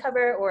magazine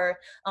cover or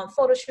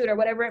photo shoot or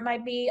whatever it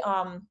might be,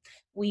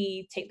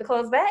 we take the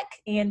clothes back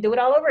and do it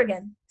all over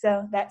again.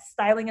 So that's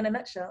styling in a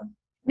nutshell.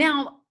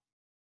 Now,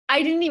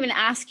 I didn't even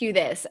ask you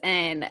this,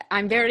 and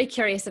I'm very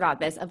curious about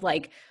this, of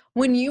like,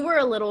 when you were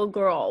a little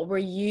girl, were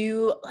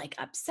you like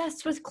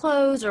obsessed with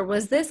clothes, or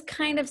was this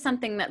kind of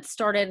something that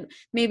started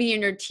maybe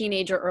in your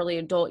teenage or early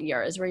adult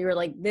years where you were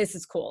like, this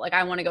is cool, like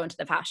I want to go into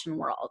the fashion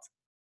world?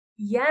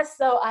 Yes,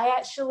 so I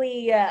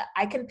actually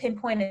I can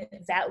pinpoint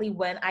exactly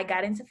when I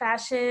got into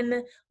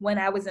fashion. When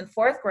I was in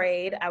fourth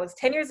grade, I was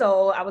 10 years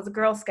old. I was a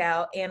Girl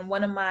Scout, and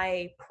one of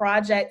my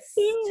projects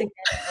to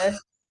get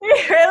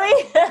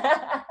really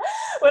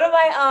one of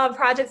my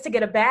projects to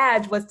get a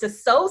badge was to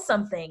sew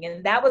something,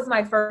 and that was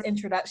my first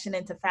introduction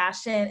into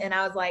fashion. And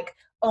I was like,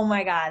 "Oh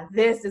my God,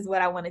 this is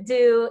what I want to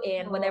do!"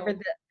 And whenever Oh.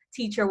 the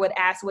teacher would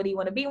ask, "What do you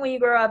want to be when you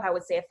grow up?" I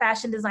would say a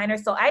fashion designer.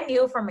 So I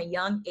knew from a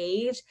young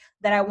age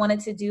that I wanted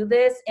to do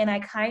this. And I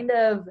kind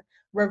of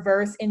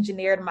reverse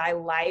engineered my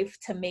life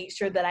to make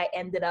sure that I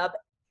ended up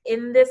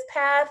in this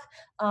path.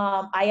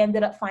 I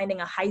ended up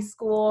finding a high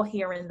school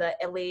here in the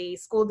LA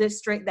school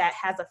district that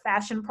has a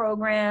fashion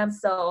program.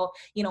 So,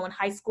 in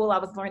high school, I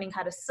was learning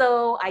how to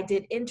sew. I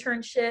did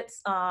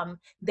internships.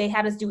 They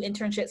had us do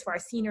internships for our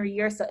senior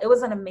year. So it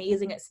was an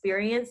amazing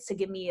experience to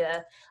give me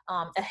a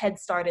head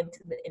start into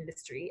the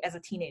industry as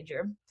a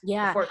teenager.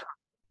 Yeah. Before,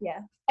 yeah.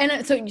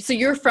 And so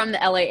you're from the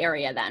LA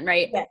area then,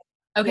 right? Yeah.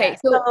 Okay. Yeah.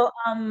 So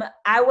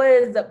I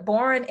was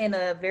born in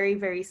a very,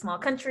 very small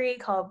country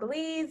called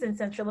Belize in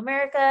Central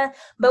America,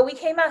 but we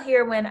came out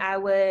here when I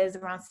was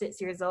around 6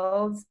 years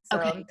old.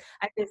 So Okay.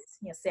 I just,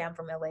 say I'm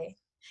from LA.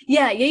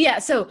 Yeah.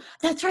 So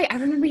that's right. I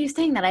remember you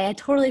saying that. I had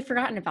totally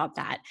forgotten about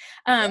that.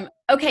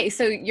 Okay.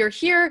 So you're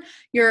here,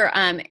 you're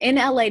in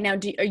LA now.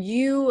 Do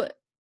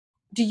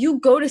you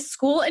go to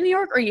school in New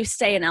York or you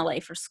stay in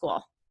LA for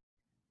school?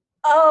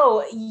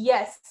 Oh,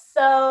 yes.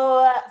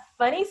 So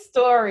funny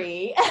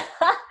story.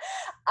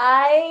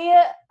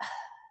 I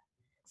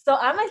So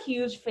I'm a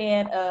huge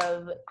fan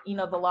of,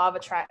 the law of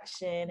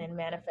attraction and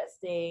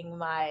manifesting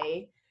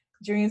my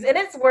dreams. And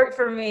it's worked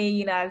for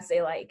me, I'd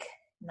say like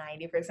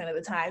 90% of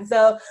the time.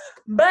 So,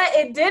 but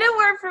it didn't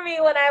work for me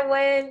when I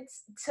went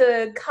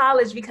to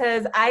college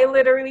because I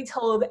literally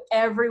told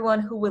everyone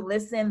who would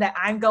listen that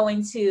I'm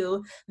going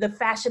to the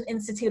Fashion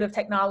Institute of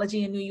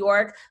Technology in New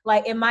York.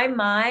 Like in my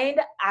mind,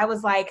 I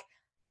was like,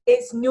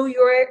 it's New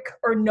York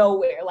or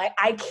nowhere. Like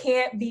I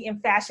can't be in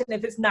fashion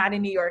if it's not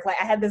in New York. Like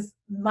I had this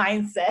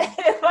mindset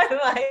in my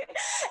mind.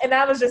 And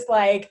I was just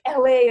like,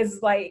 LA is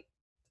like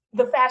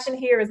the fashion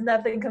here is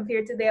nothing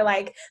compared to there.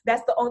 Like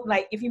that's the only,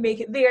 like if you make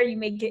it there, you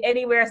make it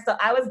anywhere. So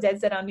I was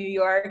dead set on New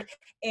York.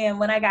 And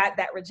when I got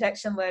that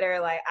rejection letter,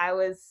 like I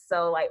was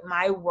so like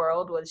my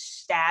world was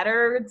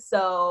shattered.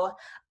 So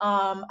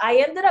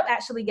I ended up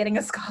actually getting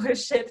a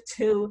scholarship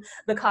to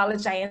the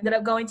college I ended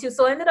up going to.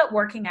 So I ended up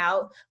working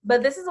out.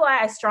 But this is why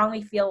I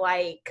strongly feel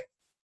like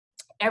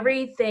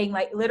everything,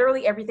 like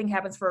literally everything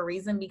happens for a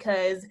reason,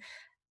 because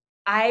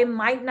I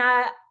might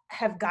not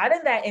have gotten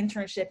that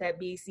internship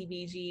at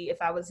BCBG if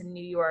I was in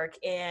New York,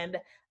 and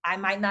I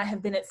might not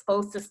have been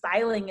exposed to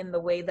styling in the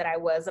way that I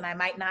was, and I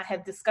might not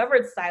have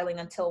discovered styling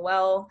until,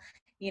 well,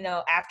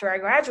 after I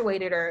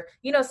graduated, or,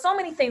 so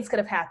many things could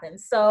have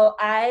happened. So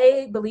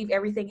I believe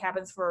everything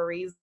happens for a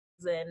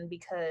reason,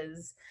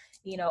 because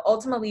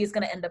ultimately it's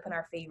going to end up in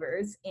our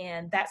favors.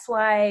 And that's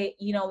why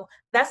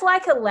I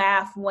could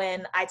laugh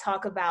when I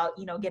talk about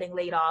getting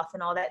laid off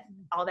and all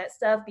that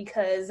stuff,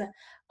 because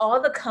all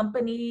the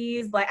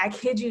companies, like I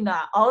kid you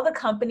not, all the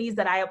companies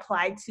that I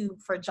applied to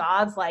for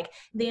jobs, like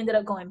they ended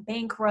up going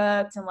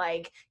bankrupt, and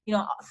like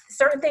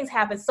certain things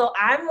happen. So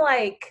I'm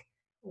like,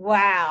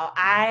 wow,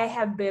 I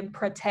have been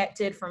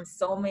protected from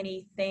so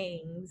many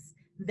things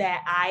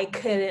that I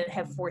couldn't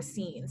have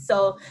foreseen.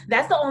 So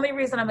that's the only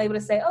reason I'm able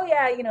to say, oh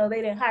yeah,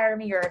 they didn't hire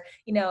me, or,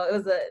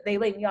 they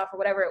laid me off, or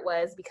whatever it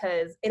was,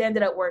 because it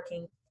ended up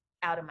working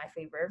out in my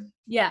favor.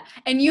 Yeah.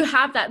 And you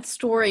have that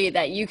story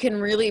that you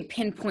can really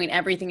pinpoint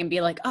everything and be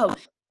like, oh,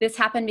 this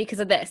happened because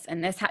of this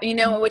and this,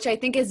 which I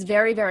think is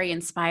very, very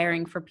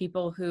inspiring for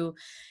people who,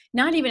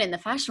 not even in the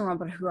fashion world,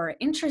 but who are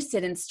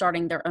interested in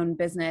starting their own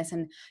business,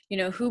 and,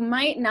 who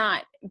might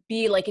not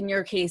be like, in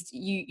your case,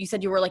 you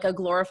said you were like a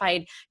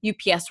glorified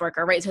UPS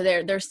worker, right? So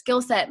their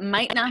skill set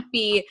might not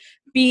be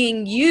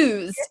being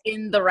used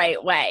in the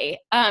right way.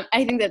 I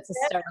think that's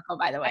hysterical,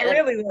 by the way. I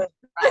really would.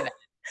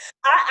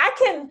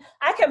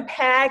 I can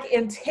pack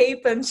and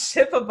tape and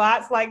ship a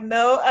box like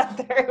no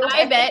other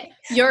I way. bet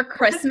your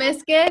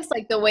Christmas gifts,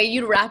 like the way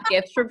you wrap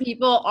gifts for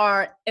people,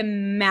 are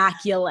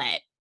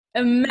immaculate.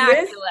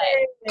 Immaculate.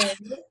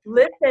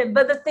 Listen,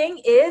 but the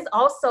thing is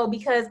also,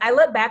 because I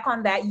look back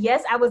on that,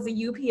 yes, I was a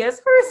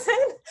UPS person,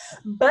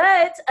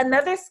 but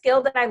another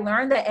skill that I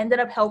learned that ended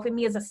up helping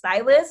me as a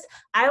stylist,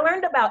 I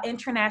learned about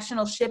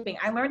international shipping.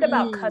 I learned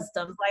about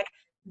customs. Like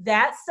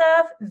that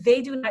stuff,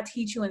 they do not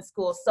teach you in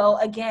school. So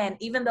again,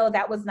 even though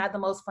that was not the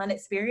most fun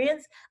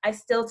experience, I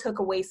still took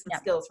away some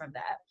skills from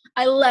that.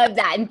 I love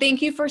that. And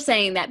thank you for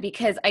saying that,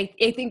 because I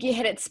think you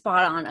hit it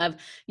spot on. Of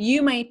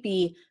you might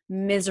be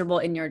miserable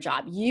in your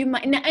job. You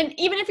might, and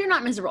even if you're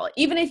not miserable,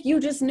 even if you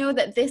just know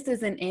that this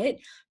isn't it,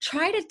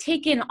 try to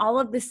take in all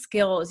of the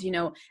skills,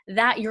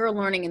 that you're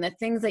learning, and the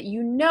things that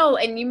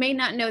and you may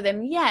not know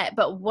them yet,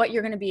 but what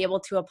you're going to be able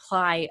to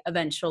apply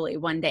eventually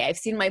one day. I've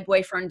seen my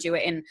boyfriend do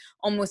it in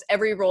almost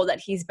every role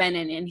that he's been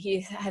in. And he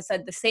has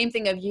said the same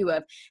thing of you,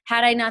 of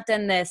had I not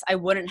done this, I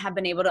wouldn't have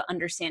been able to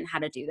understand how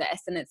to do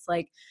this. And it's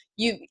like,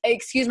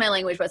 excuse my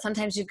language, but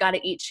sometimes you've got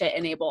to eat shit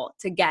and able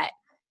to get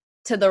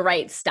to the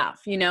right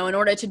stuff, you know, in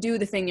order to do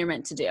the thing you're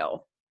meant to do.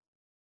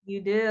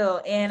 You do.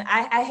 And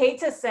I hate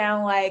to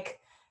sound like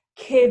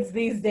kids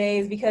these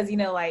days because, you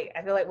know, like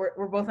I feel like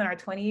we're both in our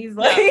 20s,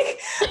 like,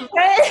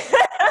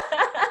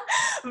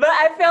 but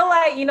I feel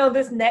like, you know,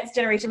 this next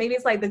generation, maybe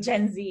it's like the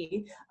Gen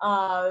Z,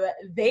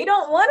 they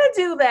don't want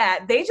to do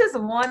that. They just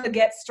want to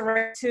get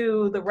straight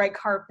to the red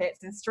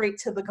carpets and straight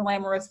to the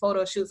glamorous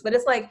photo shoots. But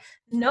it's like,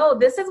 no,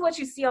 this is what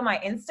you see on my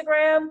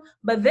Instagram,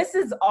 but this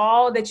is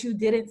all that you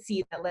didn't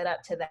see that led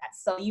up to that.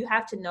 So you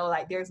have to know,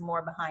 like, there's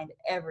more behind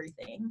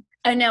everything.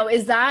 I know.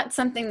 Is that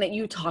something that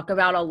you talk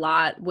about a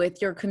lot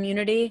with your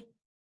community?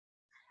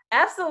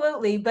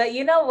 Absolutely. But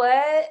you know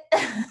what?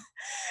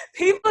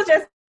 People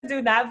just do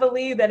not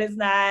believe that it's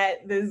not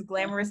this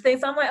glamorous thing.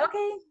 So I'm like,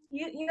 okay,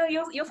 you know,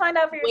 you'll find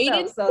out for Wait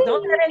yourself. and So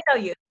don't see. let it tell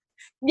you.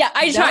 Yeah,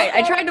 I tried. Don't I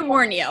let tried to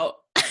warn you.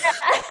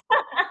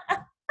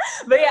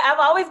 But yeah, I've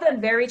always been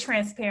very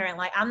transparent.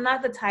 Like I'm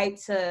not the type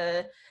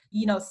to,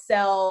 you know,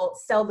 sell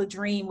the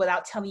dream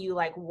without telling you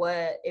like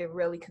what it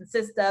really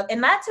consists of.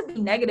 And not to be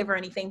negative or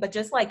anything, but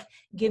just like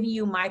giving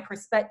you my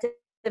perspective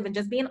and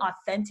just being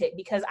authentic,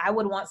 because I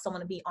would want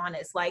someone to be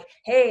honest. Like,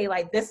 hey,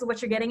 like this is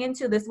what you're getting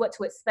into, this is what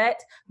to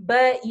expect.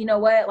 But you know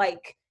what?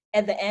 Like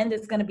at the end,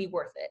 it's gonna be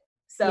worth it.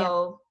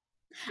 So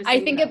I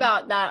think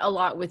about that a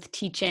lot with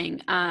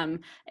teaching,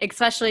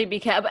 especially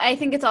because I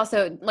think it's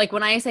also like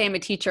when I say I'm a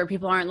teacher,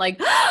 people aren't like,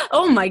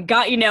 oh my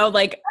God, you know,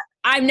 like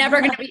I'm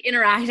never going to be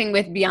interacting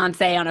with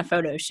Beyonce on a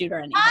photo shoot or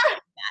anything.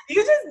 You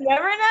just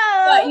never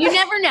know. But you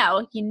never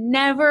know. You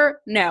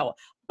never know.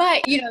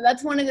 But, you know,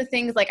 that's one of the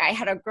things, like I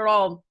had a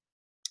girl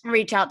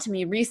reach out to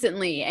me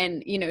recently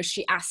and, you know,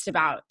 she asked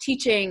about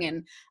teaching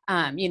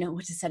and, you know,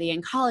 what to study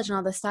in college and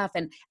all this stuff.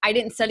 And I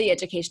didn't study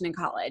education in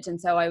college. And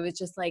so I was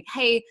just like,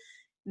 hey,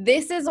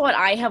 this is what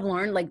I have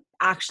learned, like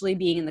actually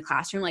being in the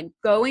classroom, like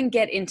go and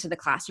get into the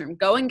classroom,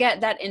 go and get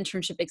that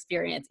internship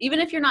experience. Even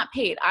if you're not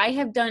paid, I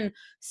have done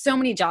so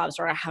many jobs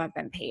where I haven't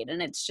been paid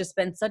and it's just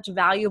been such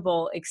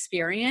valuable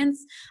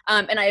experience.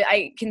 And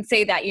I can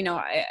say that, you know,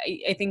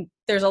 I think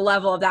there's a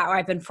level of that where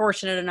I've been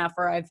fortunate enough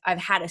where I've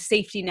had a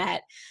safety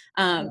net.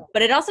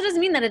 But it also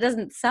doesn't mean that it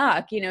doesn't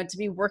suck, you know, to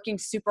be working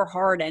super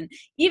hard. And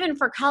even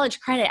for college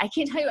credit, I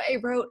can't tell you, I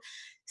wrote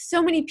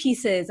so many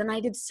pieces and I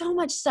did so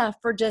much stuff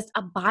for just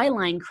a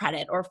byline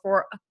credit or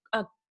for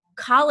a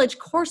college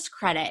course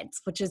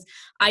credits, which is,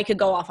 I could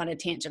go off on a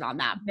tangent on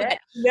that. But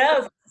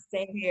no,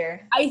 same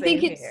here. I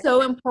think it's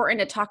so important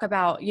to talk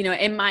about, you know,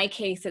 in my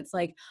case, it's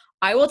like,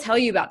 I will tell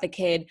you about the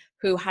kid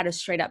who had a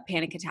straight up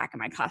panic attack in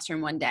my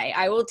classroom one day.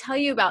 I will tell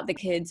you about the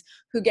kids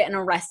who get in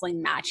a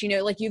wrestling match. You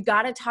know, like you've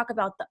got to talk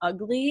about the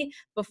ugly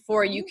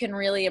before you can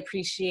really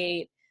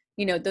appreciate,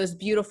 you know, those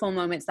beautiful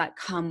moments that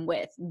come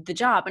with the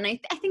job. And I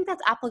think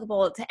that's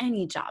applicable to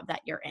any job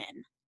that you're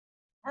in.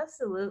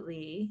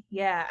 Absolutely.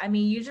 Yeah. I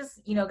mean, you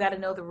just, you know, got to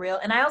know the real.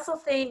 And I also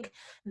think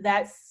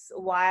that's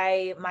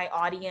why my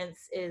audience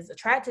is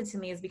attracted to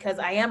me, is because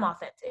I am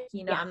authentic.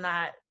 You know, I'm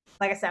not,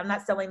 like I said, I'm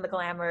not selling the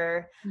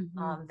glamour,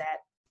 that,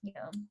 you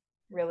know,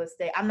 real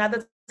estate. I'm not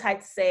the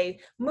type to say,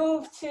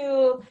 move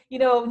to, you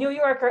know, New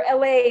York or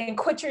LA and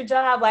quit your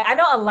job. Like I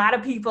know a lot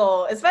of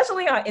people,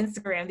 especially on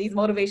Instagram, these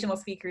motivational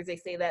speakers, they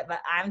say that,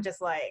 but I'm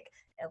just like,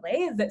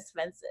 LA is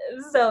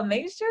expensive. So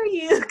make sure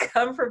you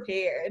come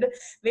prepared.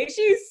 Make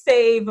sure you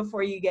save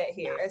before you get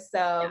here.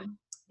 So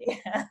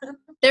yeah.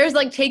 There's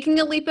like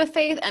taking a leap of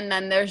faith and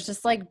then there's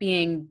just like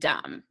being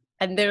dumb.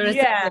 And there's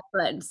a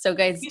difference. So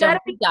guys, don't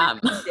be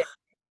dumb.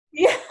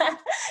 Yeah.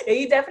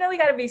 You definitely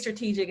got to be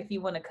strategic if you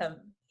want to come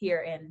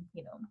here and,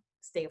 you know,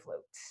 stay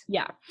afloat.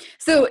 Yeah.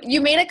 So you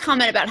made a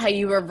comment about how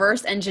you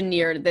reverse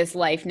engineered this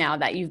life now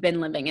that you've been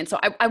living. And so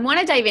I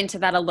want to dive into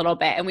that a little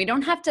bit, and we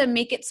don't have to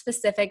make it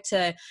specific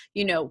to,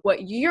 you know,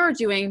 what you're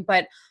doing,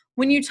 but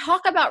when you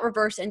talk about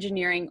reverse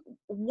engineering,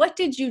 what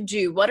did you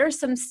do? What are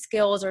some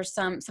skills or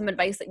some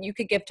advice that you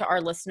could give to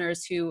our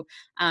listeners who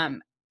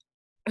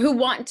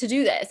want to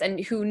do this and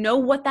who know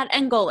what that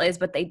end goal is,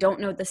 but they don't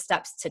know the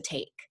steps to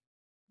take?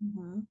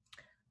 Mm-hmm.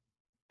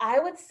 I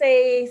would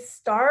say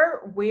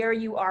start where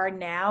you are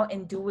now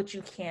and do what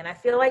you can. I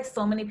feel like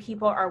so many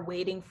people are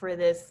waiting for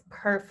this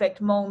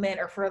perfect moment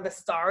or for the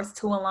stars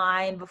to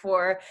align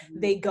before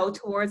they go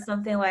towards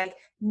something. Like,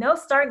 no,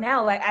 start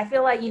now. Like, I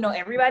feel like, you know,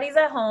 everybody's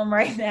at home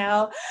right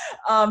now.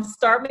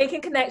 Start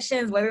making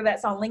connections, whether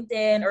that's on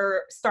LinkedIn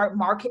or start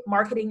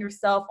marketing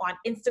yourself on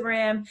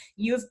Instagram,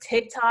 use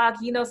TikTok,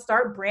 you know,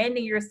 start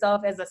branding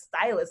yourself as a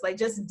stylist. Like,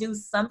 just do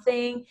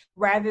something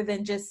rather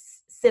than just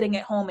sitting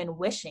at home and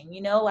wishing,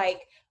 you know,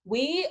 like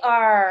we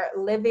are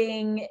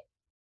living,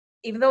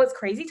 even though it's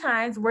crazy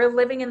times, we're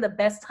living in the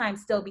best time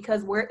still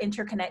because we're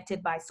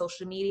interconnected by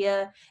social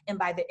media and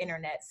by the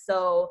internet.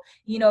 So,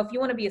 you know, if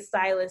you want to be a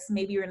stylist,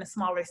 maybe you're in a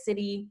smaller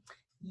city,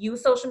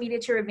 use social media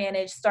to your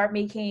advantage, start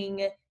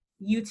making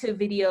YouTube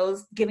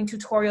videos, giving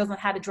tutorials on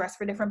how to dress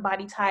for different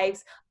body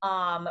types,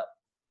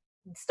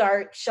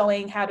 start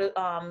showing how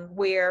to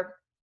wear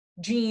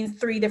jeans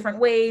 3 different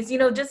ways, you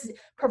know, just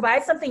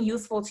provide something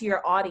useful to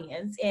your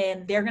audience.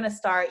 And they're going to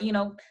start, you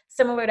know,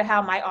 similar to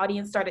how my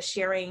audience started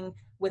sharing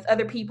with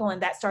other people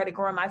and that started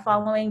growing my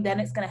following, then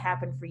it's going to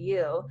happen for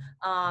you.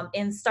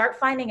 And start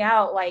finding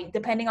out, like,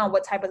 depending on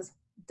what type of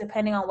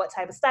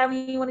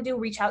styling you want to do,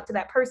 reach out to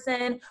that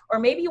person. Or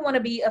maybe you want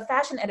to be a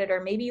fashion editor.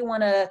 Maybe you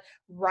want to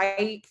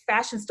write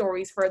fashion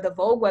stories for the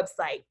Vogue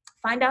website.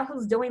 Find out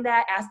who's doing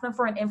that. Ask them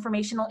for an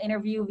informational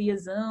interview via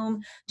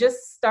Zoom.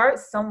 Just start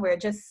somewhere.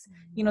 Just,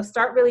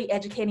 start really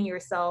educating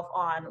yourself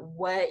on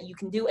what you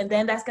can do. And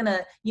then that's going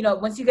to,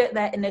 once you get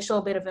that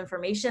initial bit of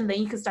information,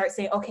 then you can start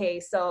saying, okay,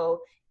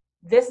 so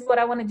this is what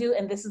I want to do.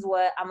 And this is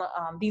what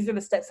these are the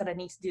steps that I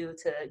need to do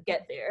to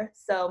get there.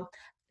 So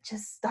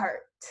just start.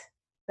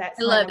 I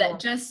love that.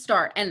 Just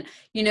start. And,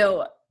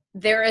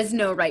 there is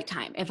no right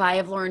time. If I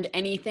have learned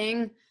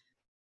anything,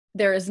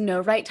 there is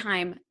no right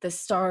time. The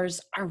stars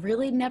are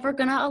really never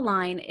going to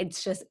align.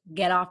 It's just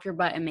get off your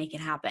butt and make it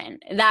happen.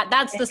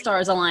 That's the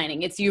stars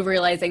aligning. It's you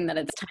realizing that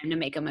it's time to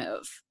make a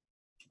move.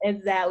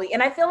 Exactly.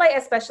 And I feel like,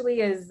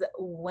 especially as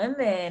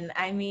women,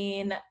 I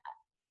mean,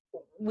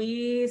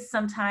 we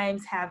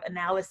sometimes have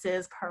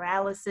analysis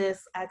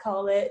paralysis, I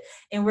call it.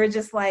 And we're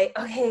just like,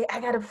 okay,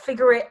 I got to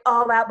figure it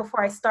all out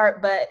before I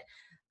start. But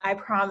I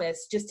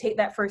promise, just take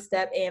that first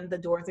step and the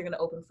doors are going to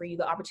open for you.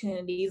 The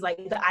opportunities, like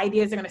the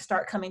ideas are going to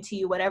start coming to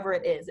you, whatever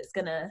it is,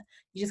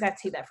 you just got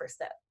to take that first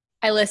step.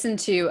 I listened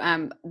to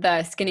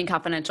the Skinny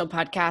Confidential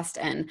podcast,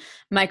 and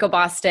Michael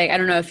Bosstick, I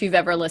don't know if you've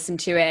ever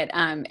listened to it.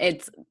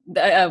 It's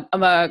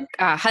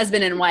a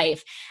husband and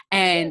wife,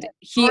 and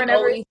he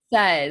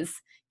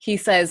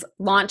says,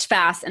 launch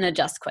fast and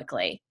adjust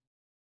quickly.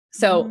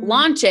 So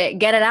launch it,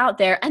 get it out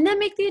there, and then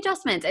make the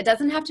adjustments. It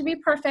doesn't have to be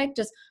perfect.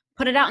 Just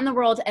put it out in the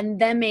world and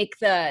then make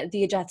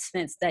the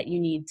adjustments that you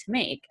need to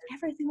make.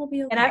 Everything will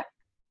be okay. And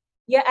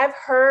I've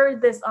heard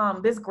this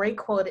this great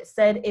quote. It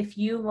said, if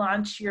you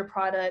launch your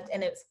product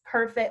and it's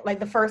perfect, like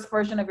the first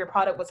version of your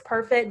product was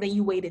perfect, then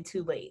you waited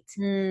too late.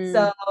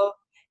 So,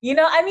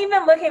 I'm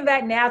even looking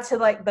back now to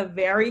like the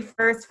very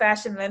first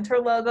Fashion Mentor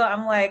logo.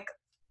 I'm like,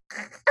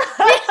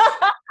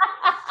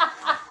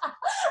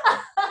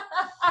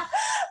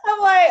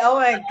 oh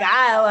my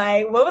God,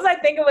 like, what was I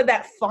thinking with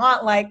that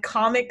font, like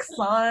Comic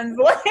Sans?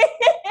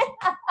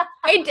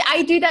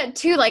 I do that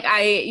too. Like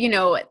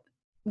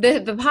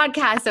the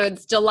podcast, so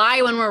it's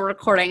July when we're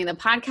recording. The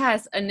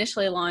podcast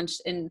initially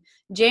launched in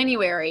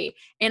January,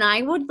 and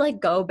I would like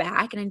go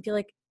back and I'd be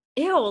like,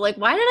 ew, like,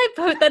 why did I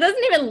post? That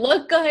doesn't even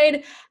look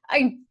good.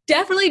 I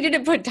definitely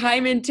didn't put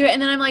time into it.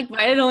 And then I'm like,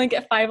 why did I only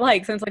get 5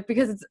 likes? And it's like,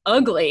 because it's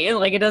ugly and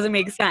like, it doesn't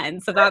make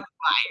sense. So that's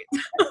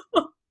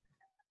why.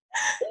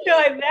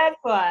 That's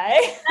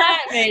why.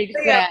 That makes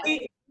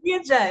sense. We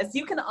adjust.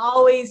 You can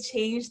always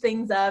change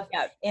things up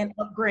and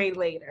upgrade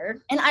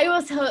later. And I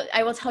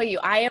will tell you,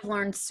 I have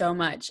learned so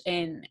much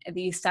in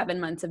these 7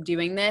 months of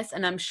doing this.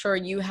 And I'm sure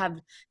you have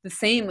the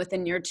same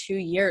within your 2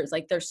 years.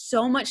 Like there's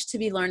so much to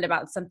be learned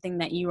about something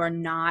that you are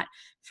not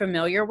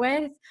familiar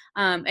with.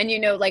 And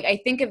like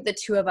I think of the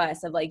two of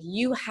us of like,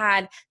 you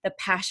had the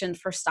passion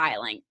for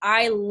styling.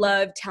 I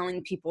love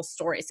telling people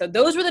stories. So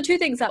those were the two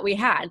things that we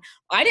had.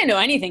 I didn't know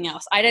anything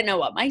else. I didn't know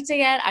what mic to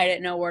get. I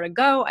didn't know where to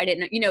go. I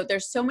didn't know,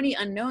 there's so many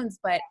unknowns,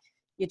 but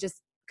you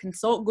just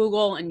consult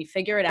Google and you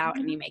figure it out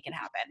and you make it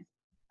happen.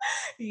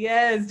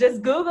 Yes.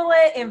 Just Google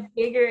it and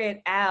figure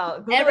it out.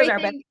 Google Everything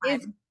is our best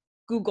friend.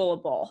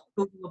 Googleable.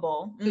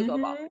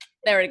 Mm-hmm.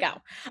 There we go.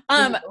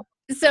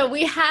 So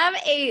we have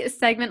a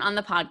segment on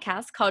the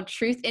podcast called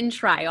Truth in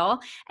Trial.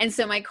 And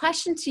so my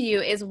question to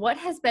you is, what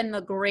has been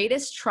the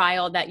greatest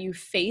trial that you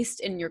faced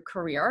in your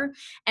career?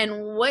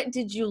 And what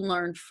did you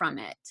learn from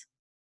it?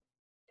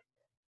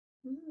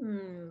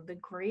 The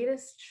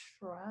greatest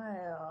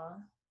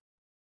trial.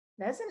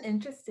 That's an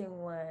interesting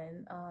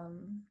one.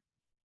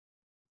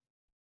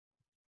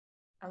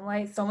 I'm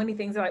like, so many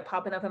things are like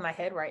popping up in my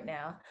head right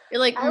now. You're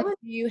like, do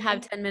you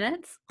have 10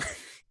 minutes?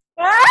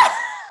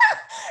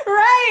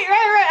 Right.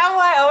 I'm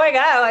like, oh my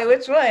God, like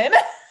which one?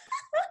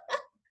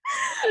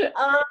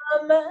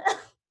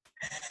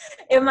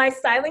 In my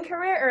styling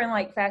career or in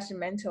like Fashion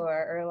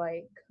Mentor or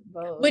like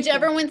both?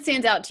 Whichever one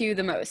stands out to you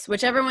the most,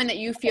 whichever one that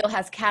you feel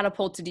has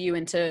catapulted you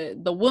into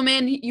the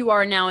woman you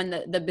are now and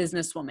the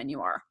businesswoman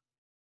you are.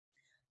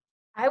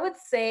 I would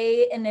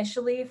say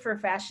initially for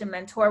Fashion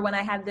Mentor, when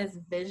I had this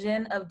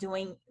vision of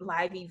doing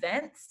live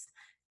events,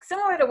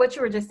 similar to what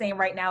you were just saying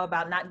right now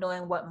about not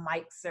knowing what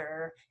mics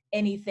or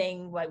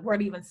anything, like where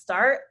to even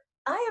start.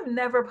 I have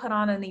never put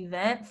on an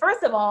event.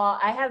 First of all,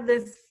 I have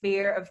this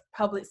fear of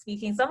public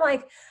speaking. So I'm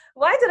like,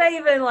 why did I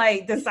even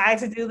like decide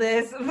to do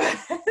this?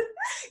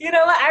 You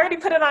know what? I already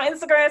put it on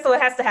Instagram, so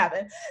it has to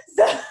happen.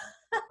 So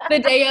the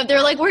day of,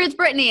 they're like, where's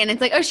Brittany? And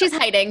it's like, oh, she's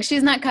hiding.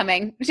 She's not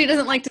coming. She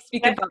doesn't like to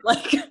speak in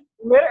public.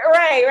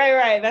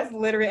 Right. That's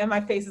literally, and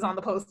my face is on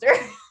the poster.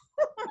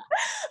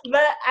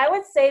 But I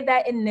would say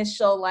that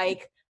initial,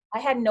 like, I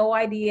had no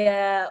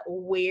idea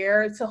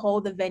where to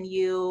hold the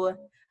venue,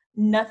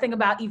 nothing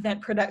about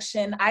event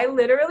production. I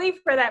literally,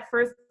 for that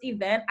first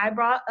event, I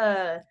brought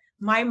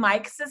my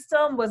mic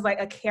system was like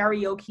a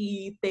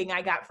karaoke thing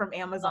I got from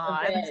Amazon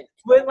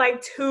with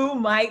like 2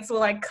 mics with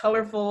like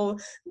colorful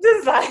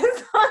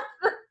designs on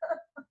them.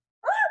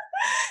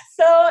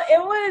 So it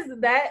was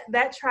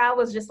that trial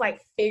was just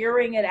like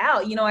figuring it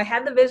out. I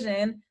had the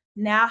vision.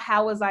 Now,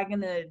 how was I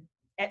going to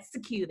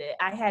execute it?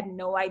 I had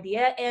no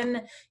idea.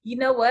 And you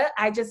know what?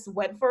 I just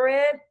went for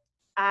it.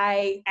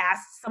 I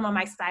asked some of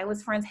my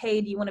stylist friends,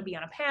 hey, do you want to be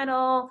on a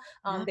panel?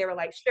 They were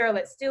like, sure,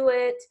 let's do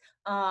it.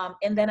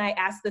 And then I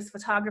asked this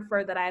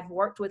photographer that I've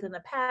worked with in the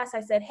past,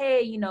 I said,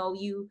 hey,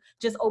 you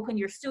just opened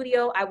your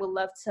studio. I would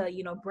love to,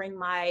 bring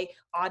my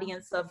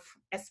audience of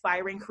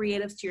aspiring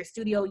creatives to your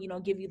studio,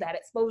 give you that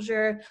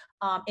exposure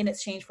in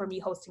exchange for me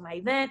hosting my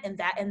event. And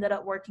that ended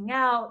up working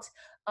out.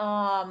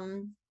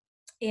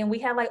 And we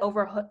had like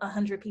over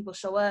 100 people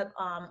show up.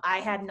 I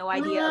had no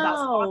idea about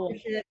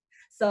sponsorship.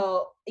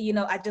 So,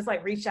 I just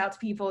like reached out to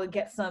people and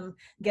get some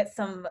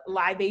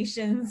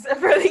libations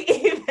for the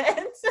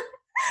event.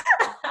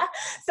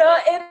 So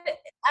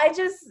I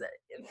just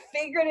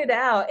figured it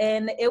out,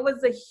 and it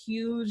was a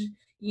huge,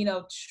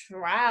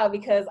 trial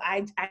because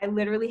I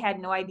literally had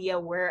no idea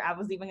where I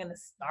was even going to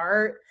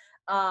start.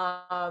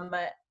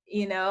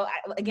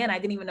 Again, I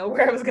didn't even know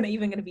where I was going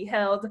to be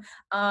held.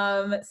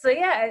 So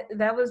yeah,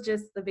 that was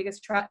just the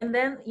biggest trial. And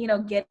then,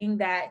 getting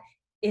that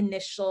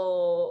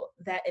initial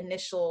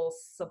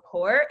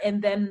support.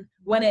 And then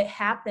when it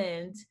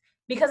happened,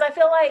 because I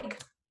feel like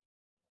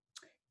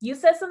you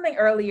said something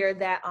earlier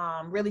that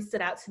really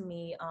stood out to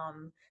me,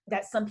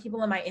 that some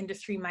people in my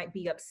industry might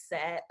be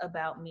upset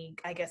about me,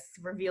 I guess,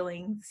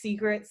 revealing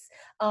secrets.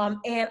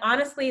 And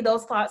honestly,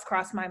 those thoughts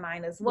crossed my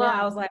mind as well.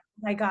 Yeah. I was like,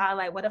 oh my God,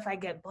 like, what if I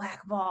get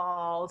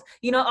blackballed?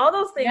 All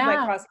those things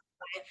like crossed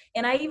my mind.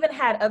 And I even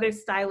had other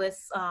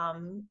stylists, I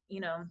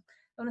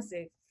want to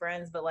say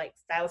friends, but like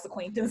stylist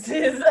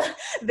acquaintances,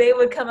 they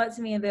would come up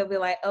to me and they'll be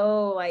like,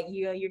 oh, like,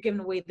 you're giving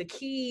away the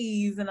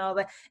keys and all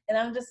that. And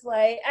I'm just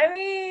like, I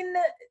mean,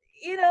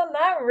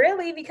 not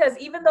really, because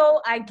even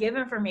though I give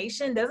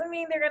information doesn't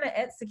mean they're going to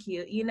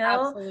execute,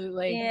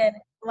 Absolutely. And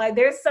like,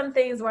 there's some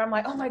things where I'm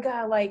like, oh my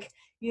God, like,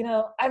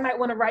 I might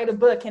want to write a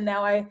book, and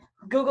now I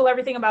Google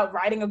everything about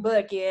writing a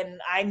book and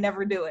I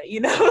never do it,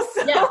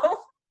 So yeah.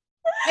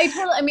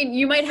 I mean,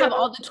 you might have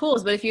all the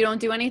tools, but if you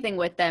don't do anything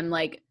with them,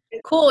 like,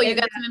 cool, you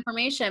got some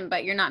information,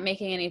 but you're not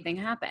making anything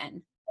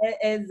happen.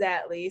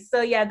 Exactly.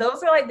 So yeah,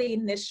 those are like the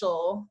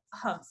initial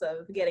humps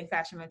of getting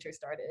Fashion Mentor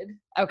started.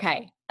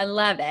 Okay. I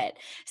love it.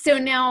 So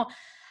now,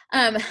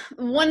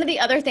 one of the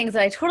other things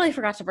that I totally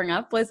forgot to bring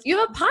up was you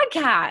have a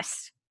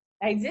podcast.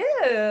 I do.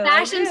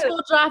 Fashion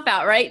School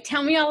Dropout, right?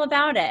 Tell me all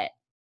about it.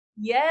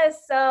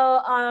 Yes.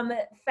 So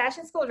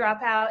Fashion School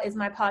Dropout is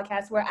my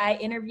podcast where I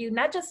interview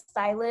not just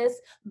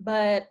stylists,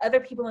 but other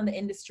people in the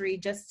industry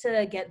just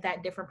to get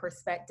that different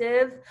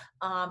perspective.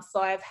 So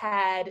I've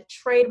had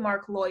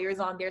trademark lawyers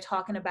on there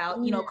talking about,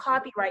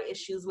 copyright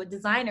issues with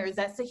designers.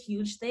 That's a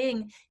huge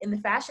thing in the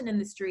fashion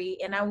industry.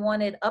 And I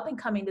wanted up and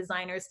coming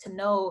designers to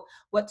know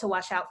what to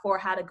watch out for,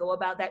 how to go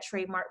about that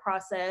trademark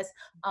process.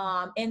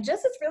 And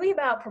just it's really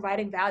about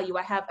providing value.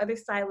 I have other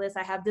stylists,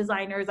 I have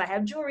designers, I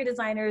have jewelry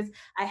designers,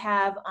 I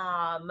have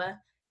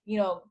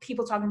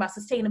people talking about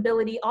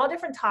sustainability, all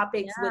different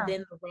topics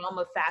within the realm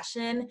of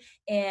fashion.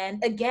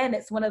 And again,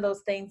 it's one of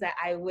those things that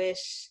I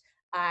wish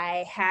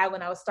I had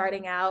when I was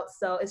starting out.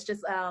 So it's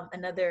just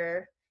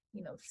another,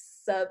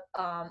 sub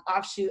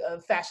offshoot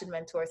of Fashion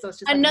Mentor. So it's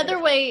just another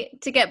way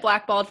to get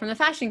blackballed from the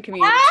fashion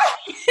community.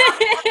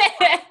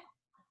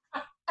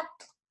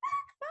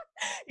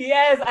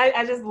 Yes,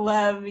 I just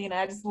love,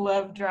 I just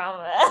love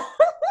drama.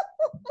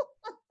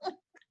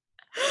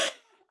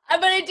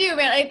 But I do,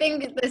 man. I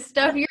think the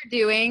stuff you're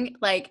doing,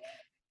 like,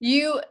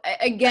 you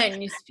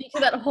speak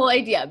to that whole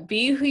idea.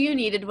 Be who you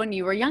needed when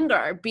you were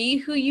younger. Be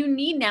who you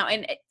need now.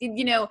 And,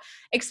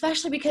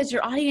 especially because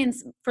your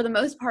audience, for the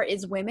most part,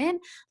 is women.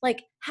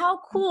 Like, how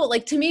cool.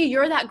 Like, to me,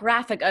 you're that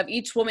graphic of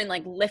each woman,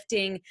 like,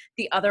 lifting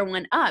the other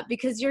one up.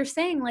 Because you're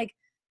saying, like,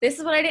 this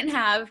is what I didn't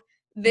have.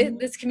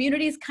 This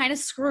community is kind of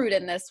screwed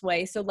in this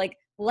way. So, like,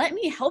 let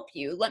me help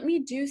you. Let me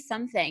do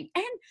something.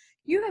 And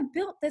you have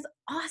built this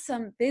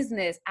awesome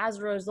business as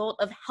a result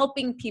of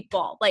helping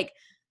people. Like,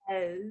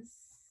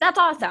 that's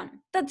awesome.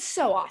 That's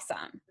so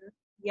awesome.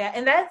 Yeah.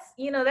 And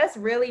that's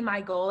really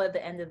my goal at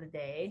the end of the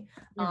day.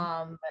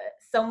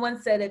 Someone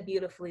said it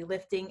beautifully,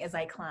 lifting as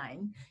I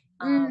climb.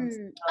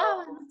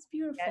 That's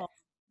beautiful.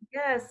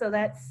 Yeah. So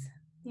that's,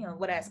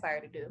 what I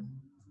aspire to do.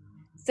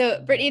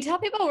 So Brittany, tell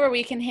people where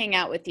we can hang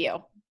out with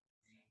you.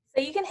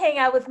 So you can hang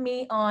out with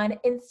me on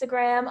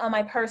Instagram, on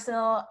my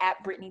personal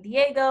 @Brittany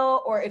Diego,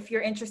 or if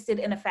you're interested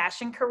in a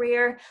fashion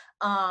career,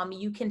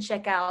 you can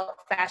check out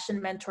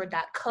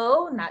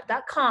fashionmentor.co,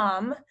 not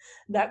 .com,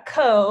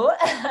 .co.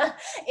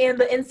 And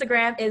the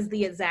Instagram is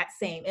the exact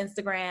same,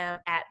 Instagram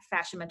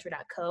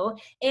 @fashionmentor.co.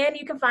 And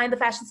you can find the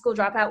Fashion School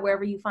Dropout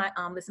wherever you find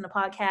listen to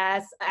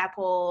podcasts,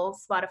 Apple,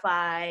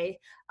 Spotify,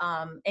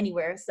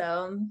 anywhere.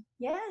 So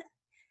yeah.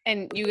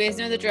 And you guys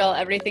know the drill.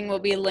 Everything will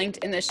be linked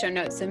in the show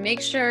notes. So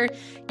make sure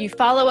you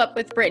follow up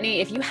with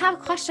Brittany. If you have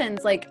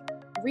questions, like,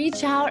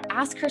 reach out,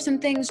 ask her some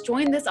things,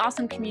 join this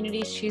awesome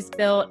community she's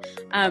built.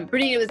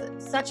 Brittany, it was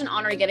such an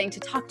honor getting to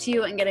talk to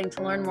you and getting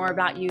to learn more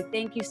about you.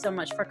 Thank you so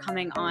much for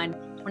coming on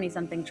 20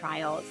 Something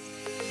Trials.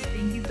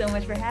 Thank you so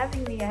much for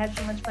having me. I had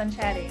so much fun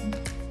chatting.